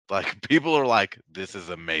 Like people are like, this is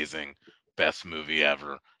amazing, best movie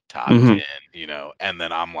ever, top Hmm. 10, and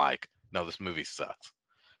then I'm like, no, this movie sucks.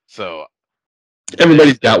 So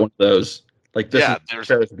Everybody's got one of those. Like this is yeah,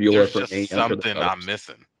 Ferris Bueller there's for me. just I'm sure there's something I'm others.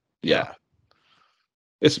 missing. Yeah. Yeah,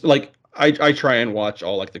 It's like I try and watch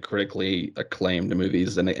all like the critically acclaimed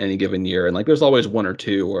movies in any given year, and like there's always one or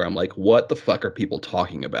two where I'm like, what the fuck are people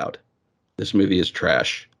talking about? This movie is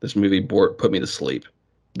trash. This movie put me to sleep.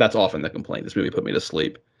 That's often the complaint. This movie put me to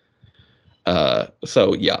sleep.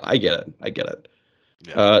 So yeah, I get it. I get it.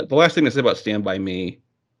 yeah, The last thing to say about Stand By Me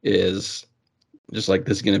is just like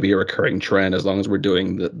this is going to be a recurring trend as long as we're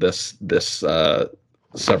doing this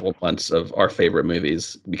several months of our favorite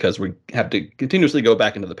movies because we have to continuously go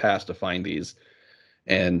back into the past to find these,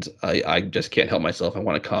 and I just can't help myself. I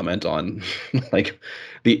want to comment on like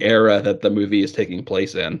the era that the movie is taking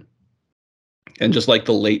place in, and just like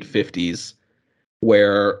the late 50s,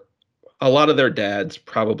 where a lot of their dads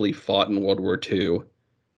probably fought in World War II,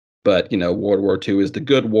 but World War II is the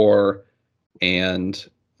good war, and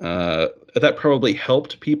That probably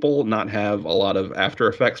helped people not have a lot of after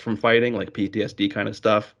effects from fighting, like PTSD kind of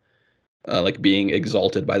stuff. Like being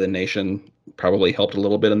exalted by the nation probably helped a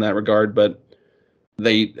little bit in that regard, but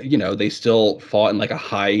they still fought in like a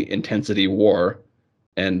high intensity war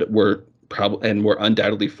and were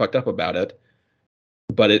undoubtedly fucked up about it.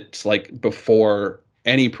 But it's like before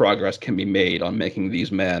any progress can be made on making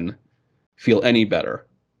these men feel any better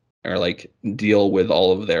or like deal with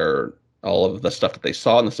all of the stuff that they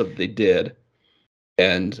saw and the stuff that they did.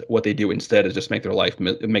 And what they do instead is just make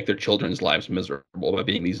their children's lives miserable by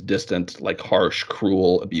being these distant, like harsh,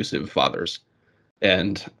 cruel, abusive fathers.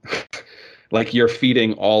 And like you're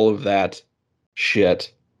feeding all of that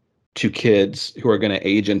shit to kids who are going to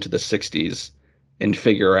age into the 60s and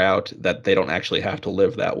figure out that they don't actually have to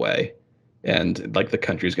live that way. And like the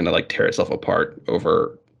country's going to like tear itself apart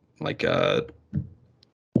over like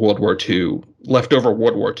World War II, leftover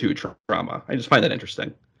World War II trauma. I just find that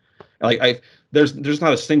interesting. Like there's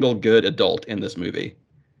not a single good adult in this movie,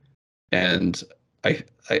 and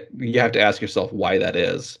you have to ask yourself why that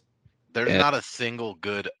is. There's And not a single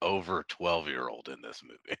good over 12-year-old in this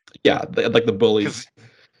movie. yeah, like the bullies.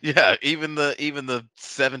 Yeah, even the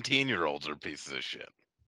 17-year-olds are pieces of shit.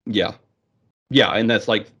 Yeah, yeah, and that's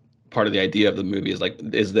like part of the idea of the movie is like,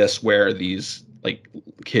 is this where these like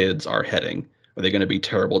kids are heading? Are they going to be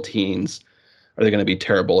terrible teens? Are they going to be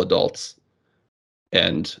terrible adults?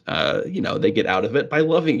 And they get out of it by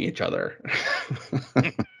loving each other.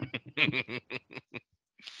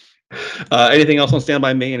 Anything else on Stand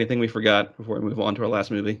By Me? Anything we forgot before we move on to our last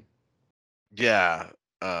movie? Yeah.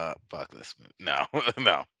 Fuck this movie. No,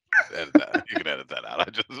 no. Edit that. You can edit that out. I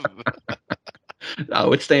just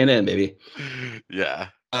Oh, it's staying in, baby. Yeah.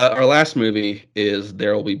 Our last movie is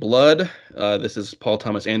There Will Be Blood. This is Paul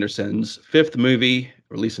Thomas Anderson's fifth movie,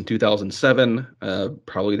 released in 2007.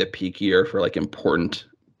 Probably the peak year for like important,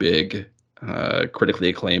 big, critically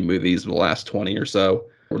acclaimed movies of the last 20 or so.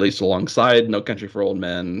 Released alongside No Country for Old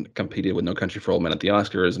Men, competed with No Country for Old Men at the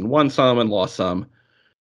Oscars and won some and lost some.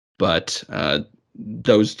 But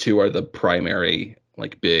those two are the primary,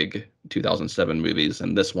 like, big 2007 movies.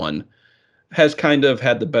 And this one has kind of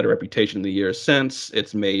had the better reputation in the years since.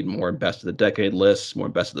 It's made more best of the decade lists, more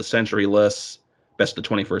best of the century lists, best of the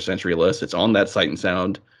 21st century lists. It's on that Sight and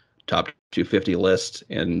Sound top 250 list,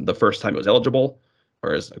 and the first time it was eligible,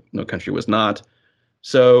 whereas No Country was not.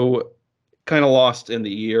 So kind of lost in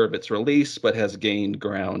the year of its release, but has gained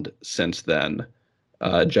ground since then.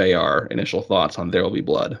 JR, initial thoughts on There Will Be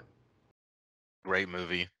Blood? Great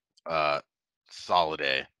movie. Solid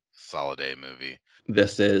A. Solid A movie.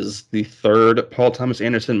 This is the third Paul Thomas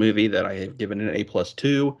Anderson movie that I have given an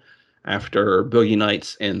A+2 after Boogie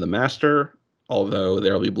Nights and The Master, although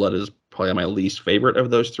There Will Be Blood is probably my least favorite of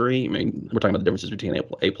those three. I mean, we're talking about the differences between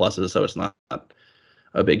A pluses, so it's not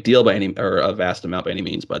a big deal by any, or a vast amount by any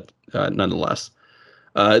means, but nonetheless.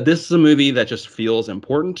 This is a movie that just feels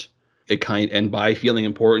important. And by feeling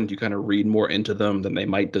important, you kind of read more into them than they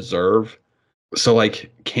might deserve. So, like,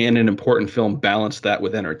 can an important film balance that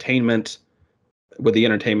with entertainment? With the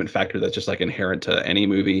entertainment factor that's just like inherent to any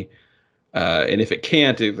movie. And if it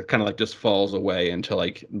can't, it kind of like just falls away into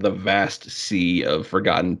like the vast sea of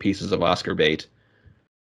forgotten pieces of Oscar bait.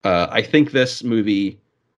 I think this movie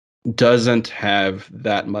doesn't have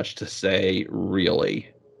that much to say really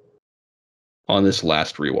on this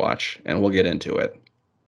last rewatch, and we'll get into it.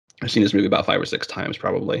 I've seen this movie about 5 or 6 times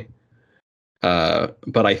probably.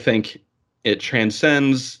 But I think it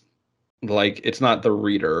transcends, like, it's not the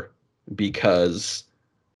reader because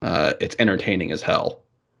it's entertaining as hell.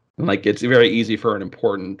 Like, it's very easy for an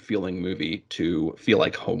important feeling movie to feel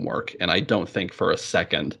like homework, and I don't think for a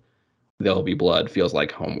second There'll Be Blood feels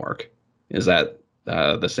like homework. Is that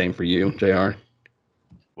the same for you, JR?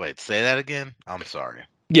 Wait, say that again? I'm sorry.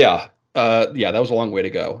 Yeah. Yeah, that was a long way to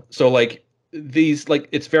go. So like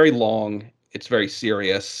it's very long, it's very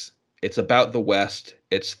serious. It's about the West.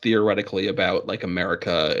 It's theoretically about like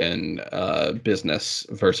America and business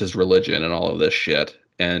versus religion and all of this shit.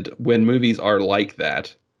 And when movies are like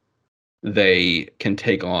that, they can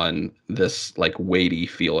take on this like weighty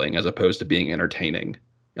feeling as opposed to being entertaining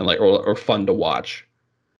and like or fun to watch.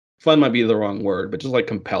 Fun might be the wrong word, but just like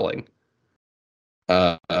compelling.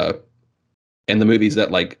 Uh, uh, and the movies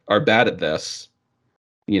that like are bad at this,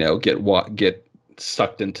 get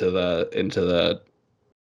sucked into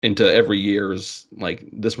every year's, like,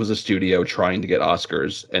 this was a studio trying to get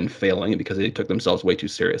Oscars and failing because they took themselves way too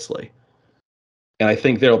seriously. And I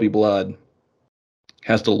think There'll Be Blood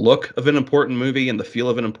has the look of an important movie and the feel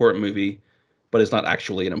of an important movie, but it's not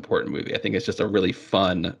actually an important movie. I think it's just a really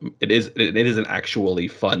fun. It is an actually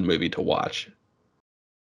fun movie to watch.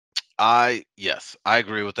 Yes, I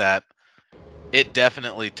agree with that. It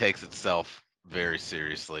definitely takes itself very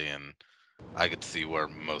seriously, and I could see where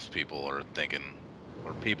most people are thinking,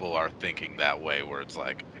 or people are thinking that way, where it's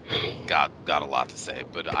like got a lot to say.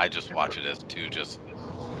 But I just watch it as two just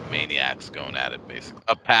maniacs going at it, basically.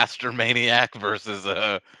 A pastor maniac versus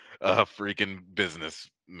a freaking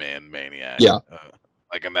businessman maniac. Yeah,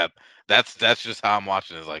 Like, and that's just how I'm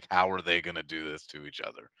watching it. Is like, how are they gonna do this to each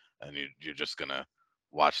other? And you're just gonna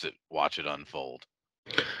watch it unfold.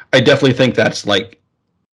 I definitely think that's like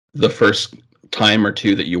the first time or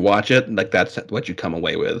two that you watch it, like that's what you come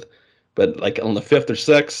away with. But like on the fifth or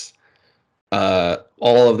sixth,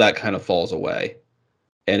 all of that kind of falls away,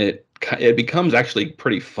 and it becomes actually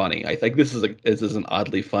pretty funny. I think this is an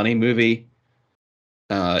oddly funny movie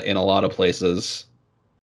in a lot of places.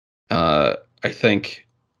 Uh, I think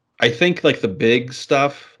I think like the big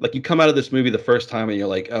stuff, like you come out of this movie the first time and you're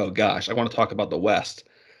like, oh gosh, I want to talk about the West.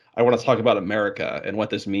 I want to talk about America and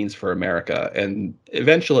what this means for America. And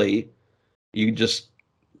eventually you just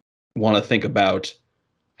want to think about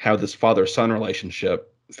how this father-son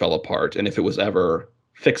relationship fell apart and if it was ever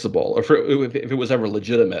fixable or if it was ever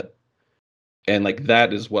legitimate. And like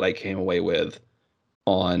that is what I came away with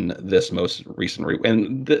on this most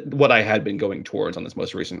recent what I had been going towards on this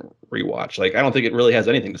most recent rewatch. Like I don't think it really has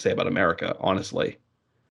anything to say about America, honestly.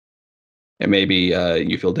 And maybe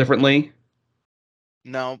you feel differently.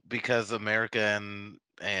 No, because America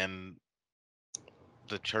and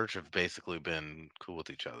the church have basically been cool with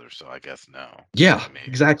each other, so I guess no. Yeah, I mean,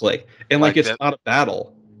 exactly. And like like it's that, not a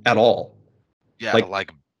battle at all. yeah, Like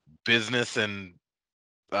like business and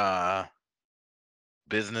uh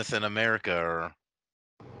business and America are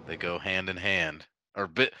they go hand in hand. Or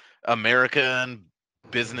America and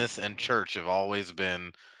business and church have always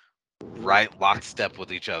been right lockstep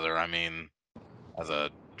with each other. I mean, as a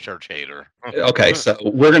church hater. okay, so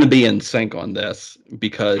we're going to be in sync on this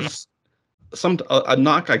because a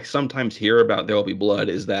knock I sometimes hear about There Will Be Blood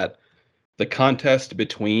is that the contest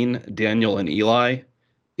between Daniel and Eli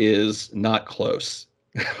is not close.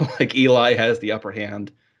 Like Eli has the upper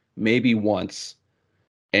hand maybe once,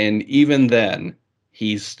 and even then,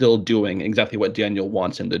 he's still doing exactly what Daniel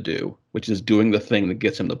wants him to do, which is doing the thing that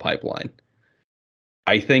gets him the pipeline.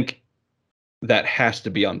 I think that has to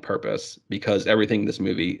be on purpose because everything in this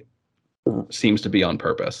movie seems to be on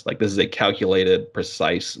purpose. Like this is a calculated,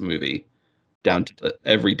 precise movie down to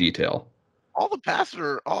every detail. All the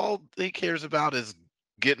pastor, all he cares about is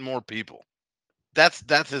getting more people. That's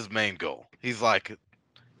his main goal. He's like,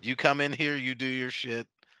 you come in here, you do your shit.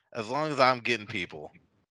 As long as I'm getting people,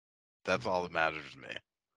 that's all that matters to me.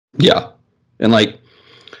 Yeah. And like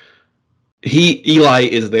Eli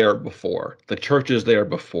is there before. The church is there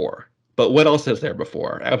before. But what else is there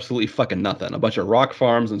before? Absolutely fucking nothing. A bunch of rock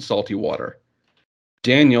farms and salty water.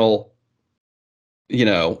 Daniel,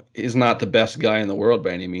 is not the best guy in the world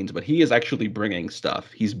by any means, but he is actually bringing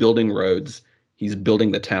stuff. He's building roads. He's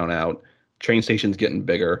building the town out. Train station's getting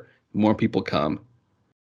bigger. More people come.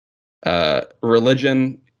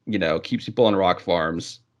 Religion, keeps people on rock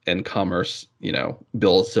farms, and commerce,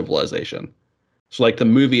 builds civilization. So like the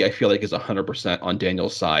movie, I feel like is 100% on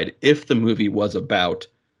Daniel's side. If the movie was about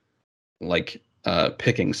like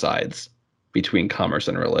picking sides between commerce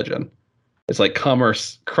and religion, it's like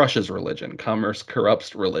commerce crushes religion. Commerce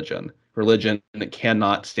corrupts religion. Religion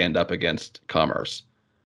cannot stand up against commerce,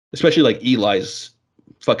 especially like Eli's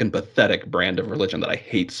fucking pathetic brand of religion that I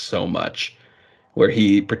hate so much, where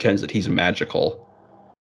he pretends that he's magical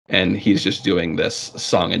and he's just doing this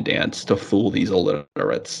song and dance to fool these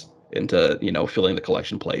illiterates into filling the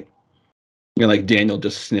collection plate. Like Daniel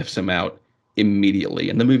just sniffs him out immediately,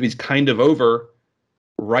 and the movie's kind of over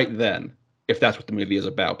right then if that's what the movie is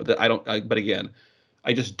about. But but again,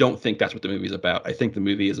 I just don't think that's what the movie is about. I think the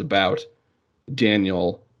movie is about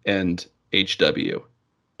Daniel and HW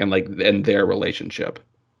and their relationship.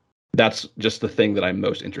 That's just the thing that I'm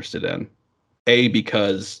most interested in.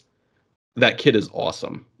 Because that kid is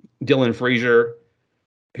awesome. Dylan Frazier,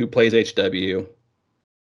 who plays HW,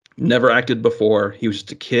 never acted before. He was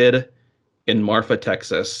just a kid in Marfa,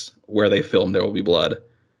 Texas, where they filmed There Will Be Blood.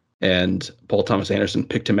 And Paul Thomas Anderson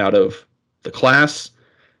picked him out of the class,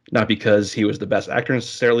 not because he was the best actor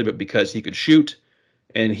necessarily, but because he could shoot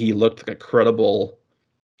and he looked like a credible,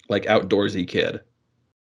 like outdoorsy kid.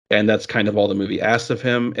 And that's kind of all the movie asks of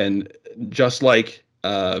him. And just like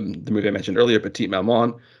the movie I mentioned earlier, Petite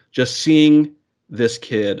Maman, just seeing this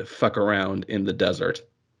kid fuck around in the desert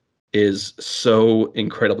is so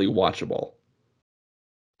incredibly watchable.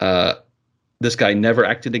 Uh, this guy never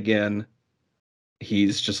acted again.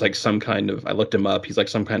 He's just like some kind of, I looked him up, he's like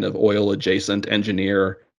some kind of oil adjacent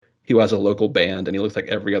engineer He has a local band, and he looks like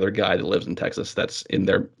every other guy that lives in Texas that's in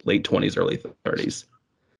their late 20s, early 30s.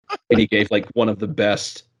 And he gave like one of the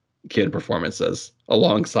best kid performances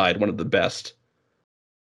alongside one of the best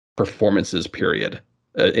performances, period,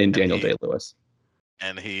 in Daniel Day-Lewis.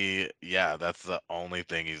 And yeah, that's the only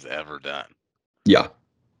thing he's ever done. Yeah.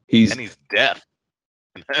 And he's deaf.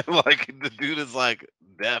 Like, the dude is like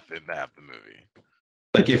deaf in half the movie.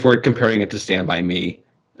 Like, if we're comparing it to Stand By Me,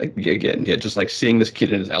 like, again, yeah, just like seeing this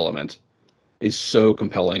kid in his element is so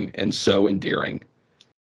compelling and so endearing.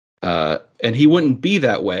 And he wouldn't be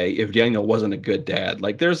that way if Daniel wasn't a good dad.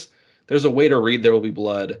 Like, there's a way to read There Will Be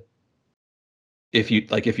Blood if you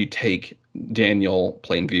take Daniel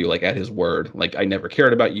Plainview like at his word. Like, I never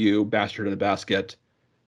cared about you, bastard in a basket.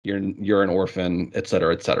 You're an orphan,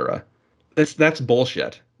 etc., etc. That's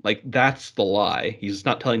bullshit. Like, that's the lie. He's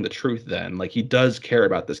not telling the truth then. Like, he does care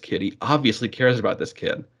about this kid. He obviously cares about this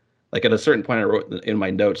kid. Like, at a certain point, I wrote in my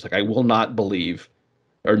notes, like, I will not believe,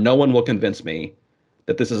 or no one will convince me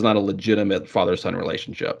that this is not a legitimate father-son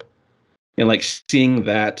relationship. And, like, seeing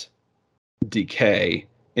that decay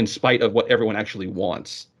in spite of what everyone actually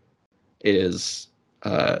wants is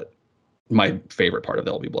my favorite part of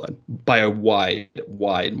There'll Be Blood by a wide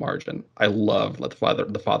margin. I love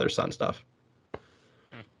the father-son stuff.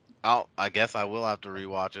 I guess I will have to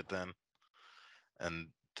rewatch it then, and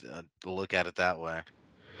look at it that way.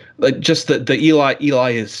 Like, just the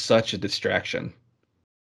Eli is such a distraction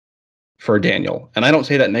for Daniel, and I don't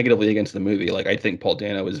say that negatively against the movie. Like, I think Paul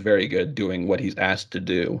Dano is very good doing what he's asked to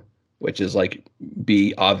do, which is like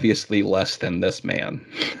be obviously less than this man,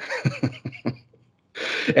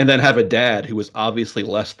 and then have a dad who is obviously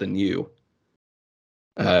less than you.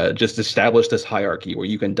 Just establish this hierarchy where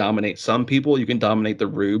you can dominate some people, you can dominate the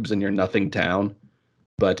rubes, and you're nothing down,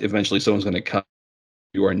 but eventually someone's going to come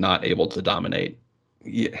you are not able to dominate.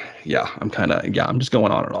 I'm just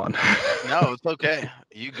going on and on. No, it's okay.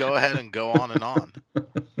 You go ahead and go on and on.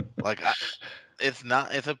 Like, it's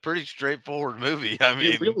a pretty straightforward movie. I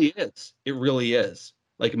mean, It really is.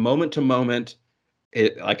 Like, moment to moment,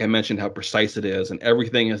 like I mentioned how precise it is, and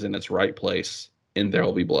everything is in its right place in There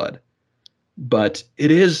Will Be Blood. But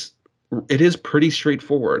it is pretty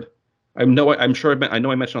straightforward. I know I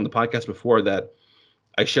mentioned on the podcast before that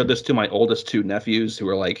I showed this to my oldest two nephews who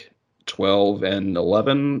were like 12 and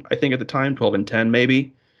 11, I think at the time, 12 and 10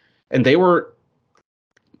 maybe. And they were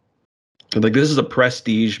like, this is a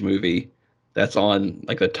prestige movie that's on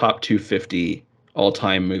like the top 250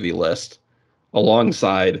 all-time movie list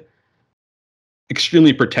alongside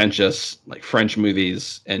extremely pretentious like French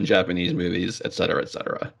movies and Japanese movies, et cetera, et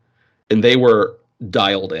cetera. And they were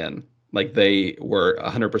dialed in. Like, they were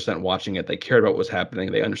 100% watching it. They cared about what was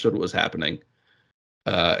happening. They understood what was happening.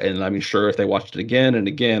 And I'm sure if they watched it again and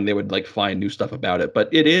again, they would like find new stuff about it. But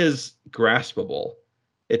it is graspable.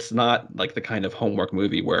 It's not like the kind of homework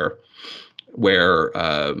movie where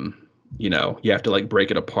you have to like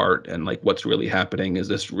break it apart and like what's really happening. Is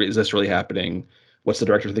this really happening? What's the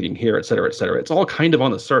director thinking here, et cetera, et cetera. It's all kind of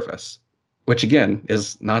on the surface, which again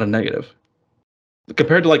is not a negative.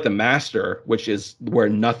 Compared to like The Master, which is where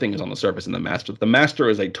nothing is on the surface in The Master. The Master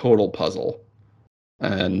is a total puzzle.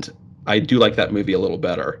 And I do like that movie a little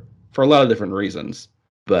better for a lot of different reasons.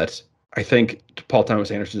 But I think Paul Thomas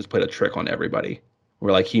Anderson just played a trick on everybody,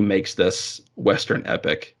 where like he makes this Western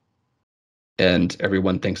epic, and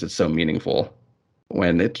everyone thinks it's so meaningful,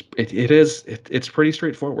 when it's pretty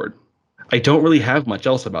straightforward. I don't really have much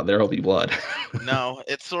else about There Will Be Blood. no,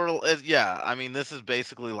 it's sort of yeah. I mean, this is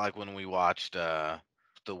basically like when we watched the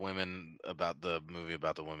movie about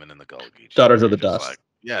the women in the Gullah Geechee. Daughters of the Dust. Like,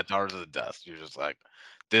 yeah, Daughters of the Dust. You're just like,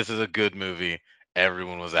 this is a good movie.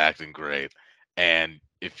 Everyone was acting great, and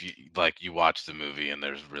if you watch the movie and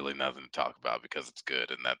there's really nothing to talk about because it's good,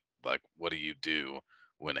 and that, like, what do you do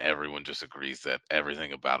when everyone just agrees that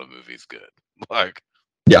everything about a movie is good? Like,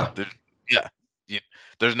 Yeah. yeah,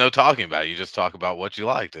 there's no talking about it. You just talk about what you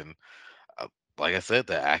liked, and like I said,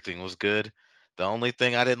 the acting was good. The only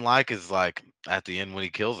thing I didn't like is, like, at the end when he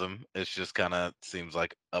kills him, it's just kind of seems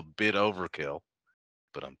like a bit overkill.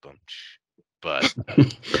 But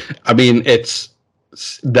I mean, it's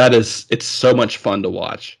so much fun to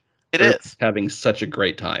watch. it is. Having such a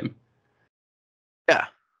great time. Yeah,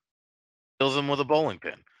 kills him with a bowling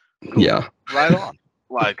pin. Cool. Yeah, right on.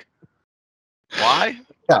 Like, why?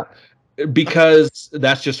 Yeah, because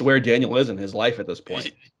that's just where Daniel is in his life at this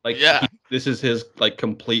point. Like, yeah, this is his like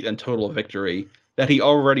complete and total victory that he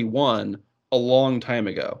already won a long time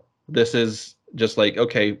ago. This is just like,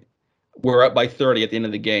 okay, we're up by 30 at the end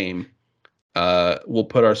of the game. We'll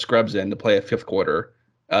put our scrubs in to play a fifth quarter.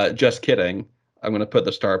 Just kidding. I'm going to put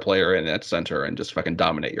the star player in at center and just fucking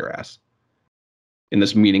dominate your ass. in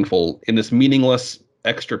this meaningless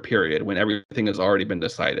extra period when everything has already been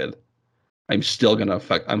decided, I'm still gonna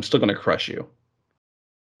crush you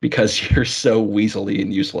because you're so weaselly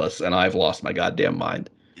and useless, and I've lost my goddamn mind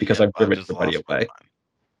because Yep, I've I driven just everybody lost my away.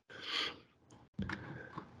 mind.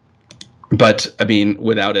 But I mean,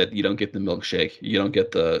 without it, you don't get the milkshake. You don't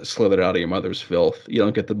get the slithered out of your mother's filth. You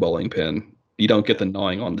don't get the bowling pin. You don't get the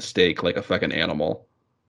gnawing on the steak like a fucking animal.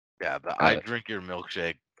 Yeah, the "I drink your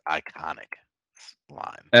milkshake" iconic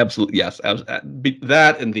line. Absolutely, yes.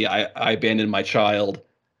 That and the I abandoned my child.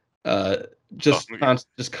 Uh, just Oh, yeah.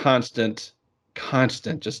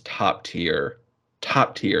 constant, just top tier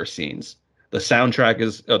scenes. The soundtrack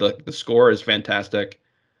is the score is fantastic.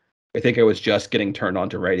 I think I was just getting turned on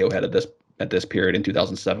to Radiohead at this period in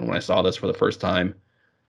 2007 when I saw this for the first time.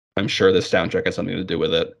 I'm sure this soundtrack has something to do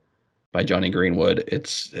with it. By Johnny Greenwood.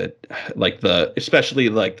 Especially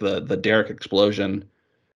like the Derek explosion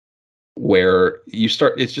where you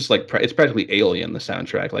start. It's just like it's practically Alien, the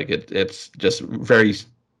soundtrack. Like it's just very.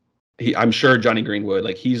 I'm sure Johnny Greenwood,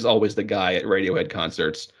 like he's always the guy at Radiohead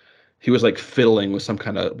concerts. He was like fiddling with some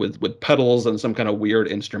kind of with pedals and some kind of weird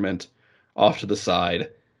instrument off to the side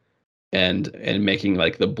and making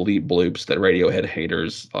like the bleep bloops that Radiohead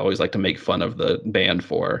haters always like to make fun of the band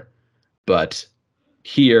for. But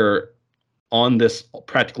here on this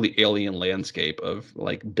practically alien landscape of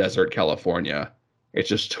like desert California, it's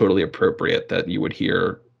just totally appropriate that you would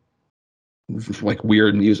hear like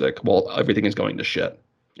weird music while everything is going to shit.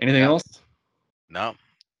 Anything else? No,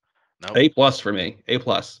 nope. A plus for me. A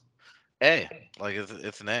plus. A, like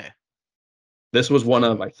it's an A. This was one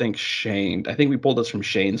of I think Shane. I think we pulled this from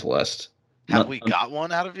Shane's list. Have we got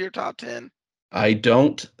one out of your top 10? I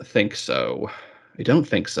don't think so. I don't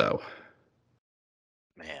think so.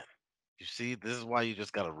 Man, you see, this is why you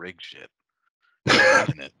just gotta rig shit.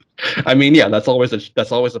 I mean, yeah, that's always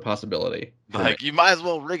a possibility. Like you might as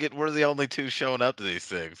well rig it. We're the only two showing up to these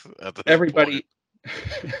things at this Everybody, point.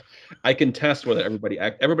 I can test whether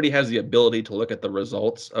everybody has the ability to look at the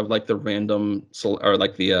results of like the random or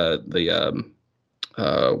like the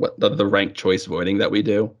ranked choice voting that we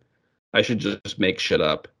do. I should just make shit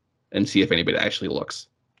up and see if anybody actually looks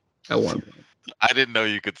at one. I didn't know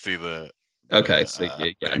you could see the. Okay, so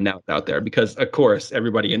yeah, now it's out there because of course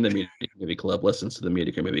everybody in the Media Movie Club listens to the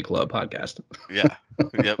Media Movie Club podcast. Yeah,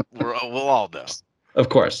 yep, we'll all know. Of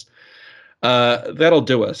course. That'll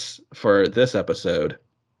do us for this episode.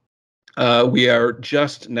 We are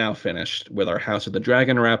just now finished with our House of the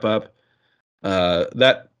Dragon wrap up.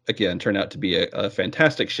 That again turned out to be a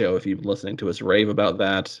fantastic show. If you've been listening to us rave about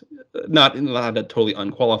that, not a totally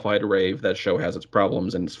unqualified rave. That show has its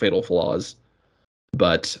problems and its fatal flaws,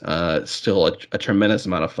 but still a tremendous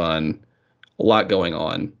amount of fun. A lot going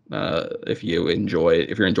on. If you're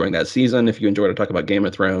enjoying that season, if you enjoyed to talk about Game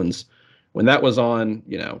of Thrones when that was on,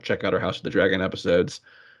 check out our House of the Dragon episodes.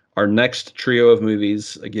 Our next trio of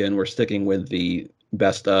movies, again, we're sticking with the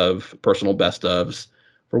personal best ofs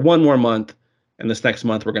for one more month. And this next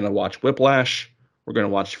month, we're going to watch Whiplash. We're going to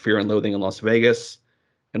watch Fear and Loathing in Las Vegas.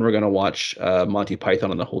 And we're going to watch Monty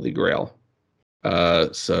Python and the Holy Grail.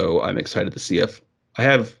 So I'm excited to see if I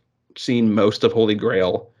have seen most of Holy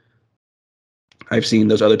Grail. I've seen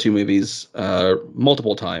those other two movies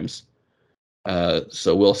multiple times.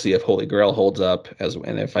 So we'll see if Holy Grail holds up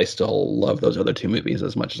and if I still love those other two movies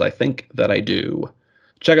as much as I think that I do.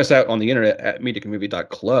 Check us out on the internet at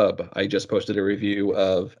mediamovie.club. I just posted a review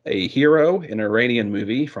of A Hero, an Iranian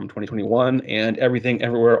movie from 2021, and Everything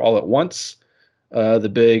Everywhere All at Once,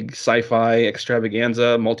 the big sci-fi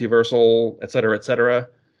extravaganza, multiversal, etc.,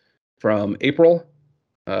 from April.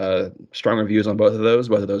 Strong reviews on both of those.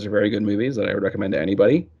 Both of those are very good movies that I would recommend to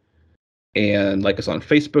anybody. And like us on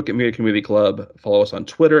Facebook at Mediocre Movie Club. Follow us on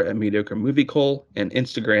Twitter at Mediocre Movie Col and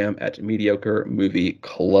Instagram at Mediocre Movie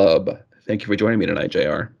Club. Thank you for joining me tonight,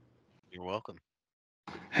 JR. You're welcome.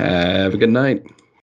 Have a good night.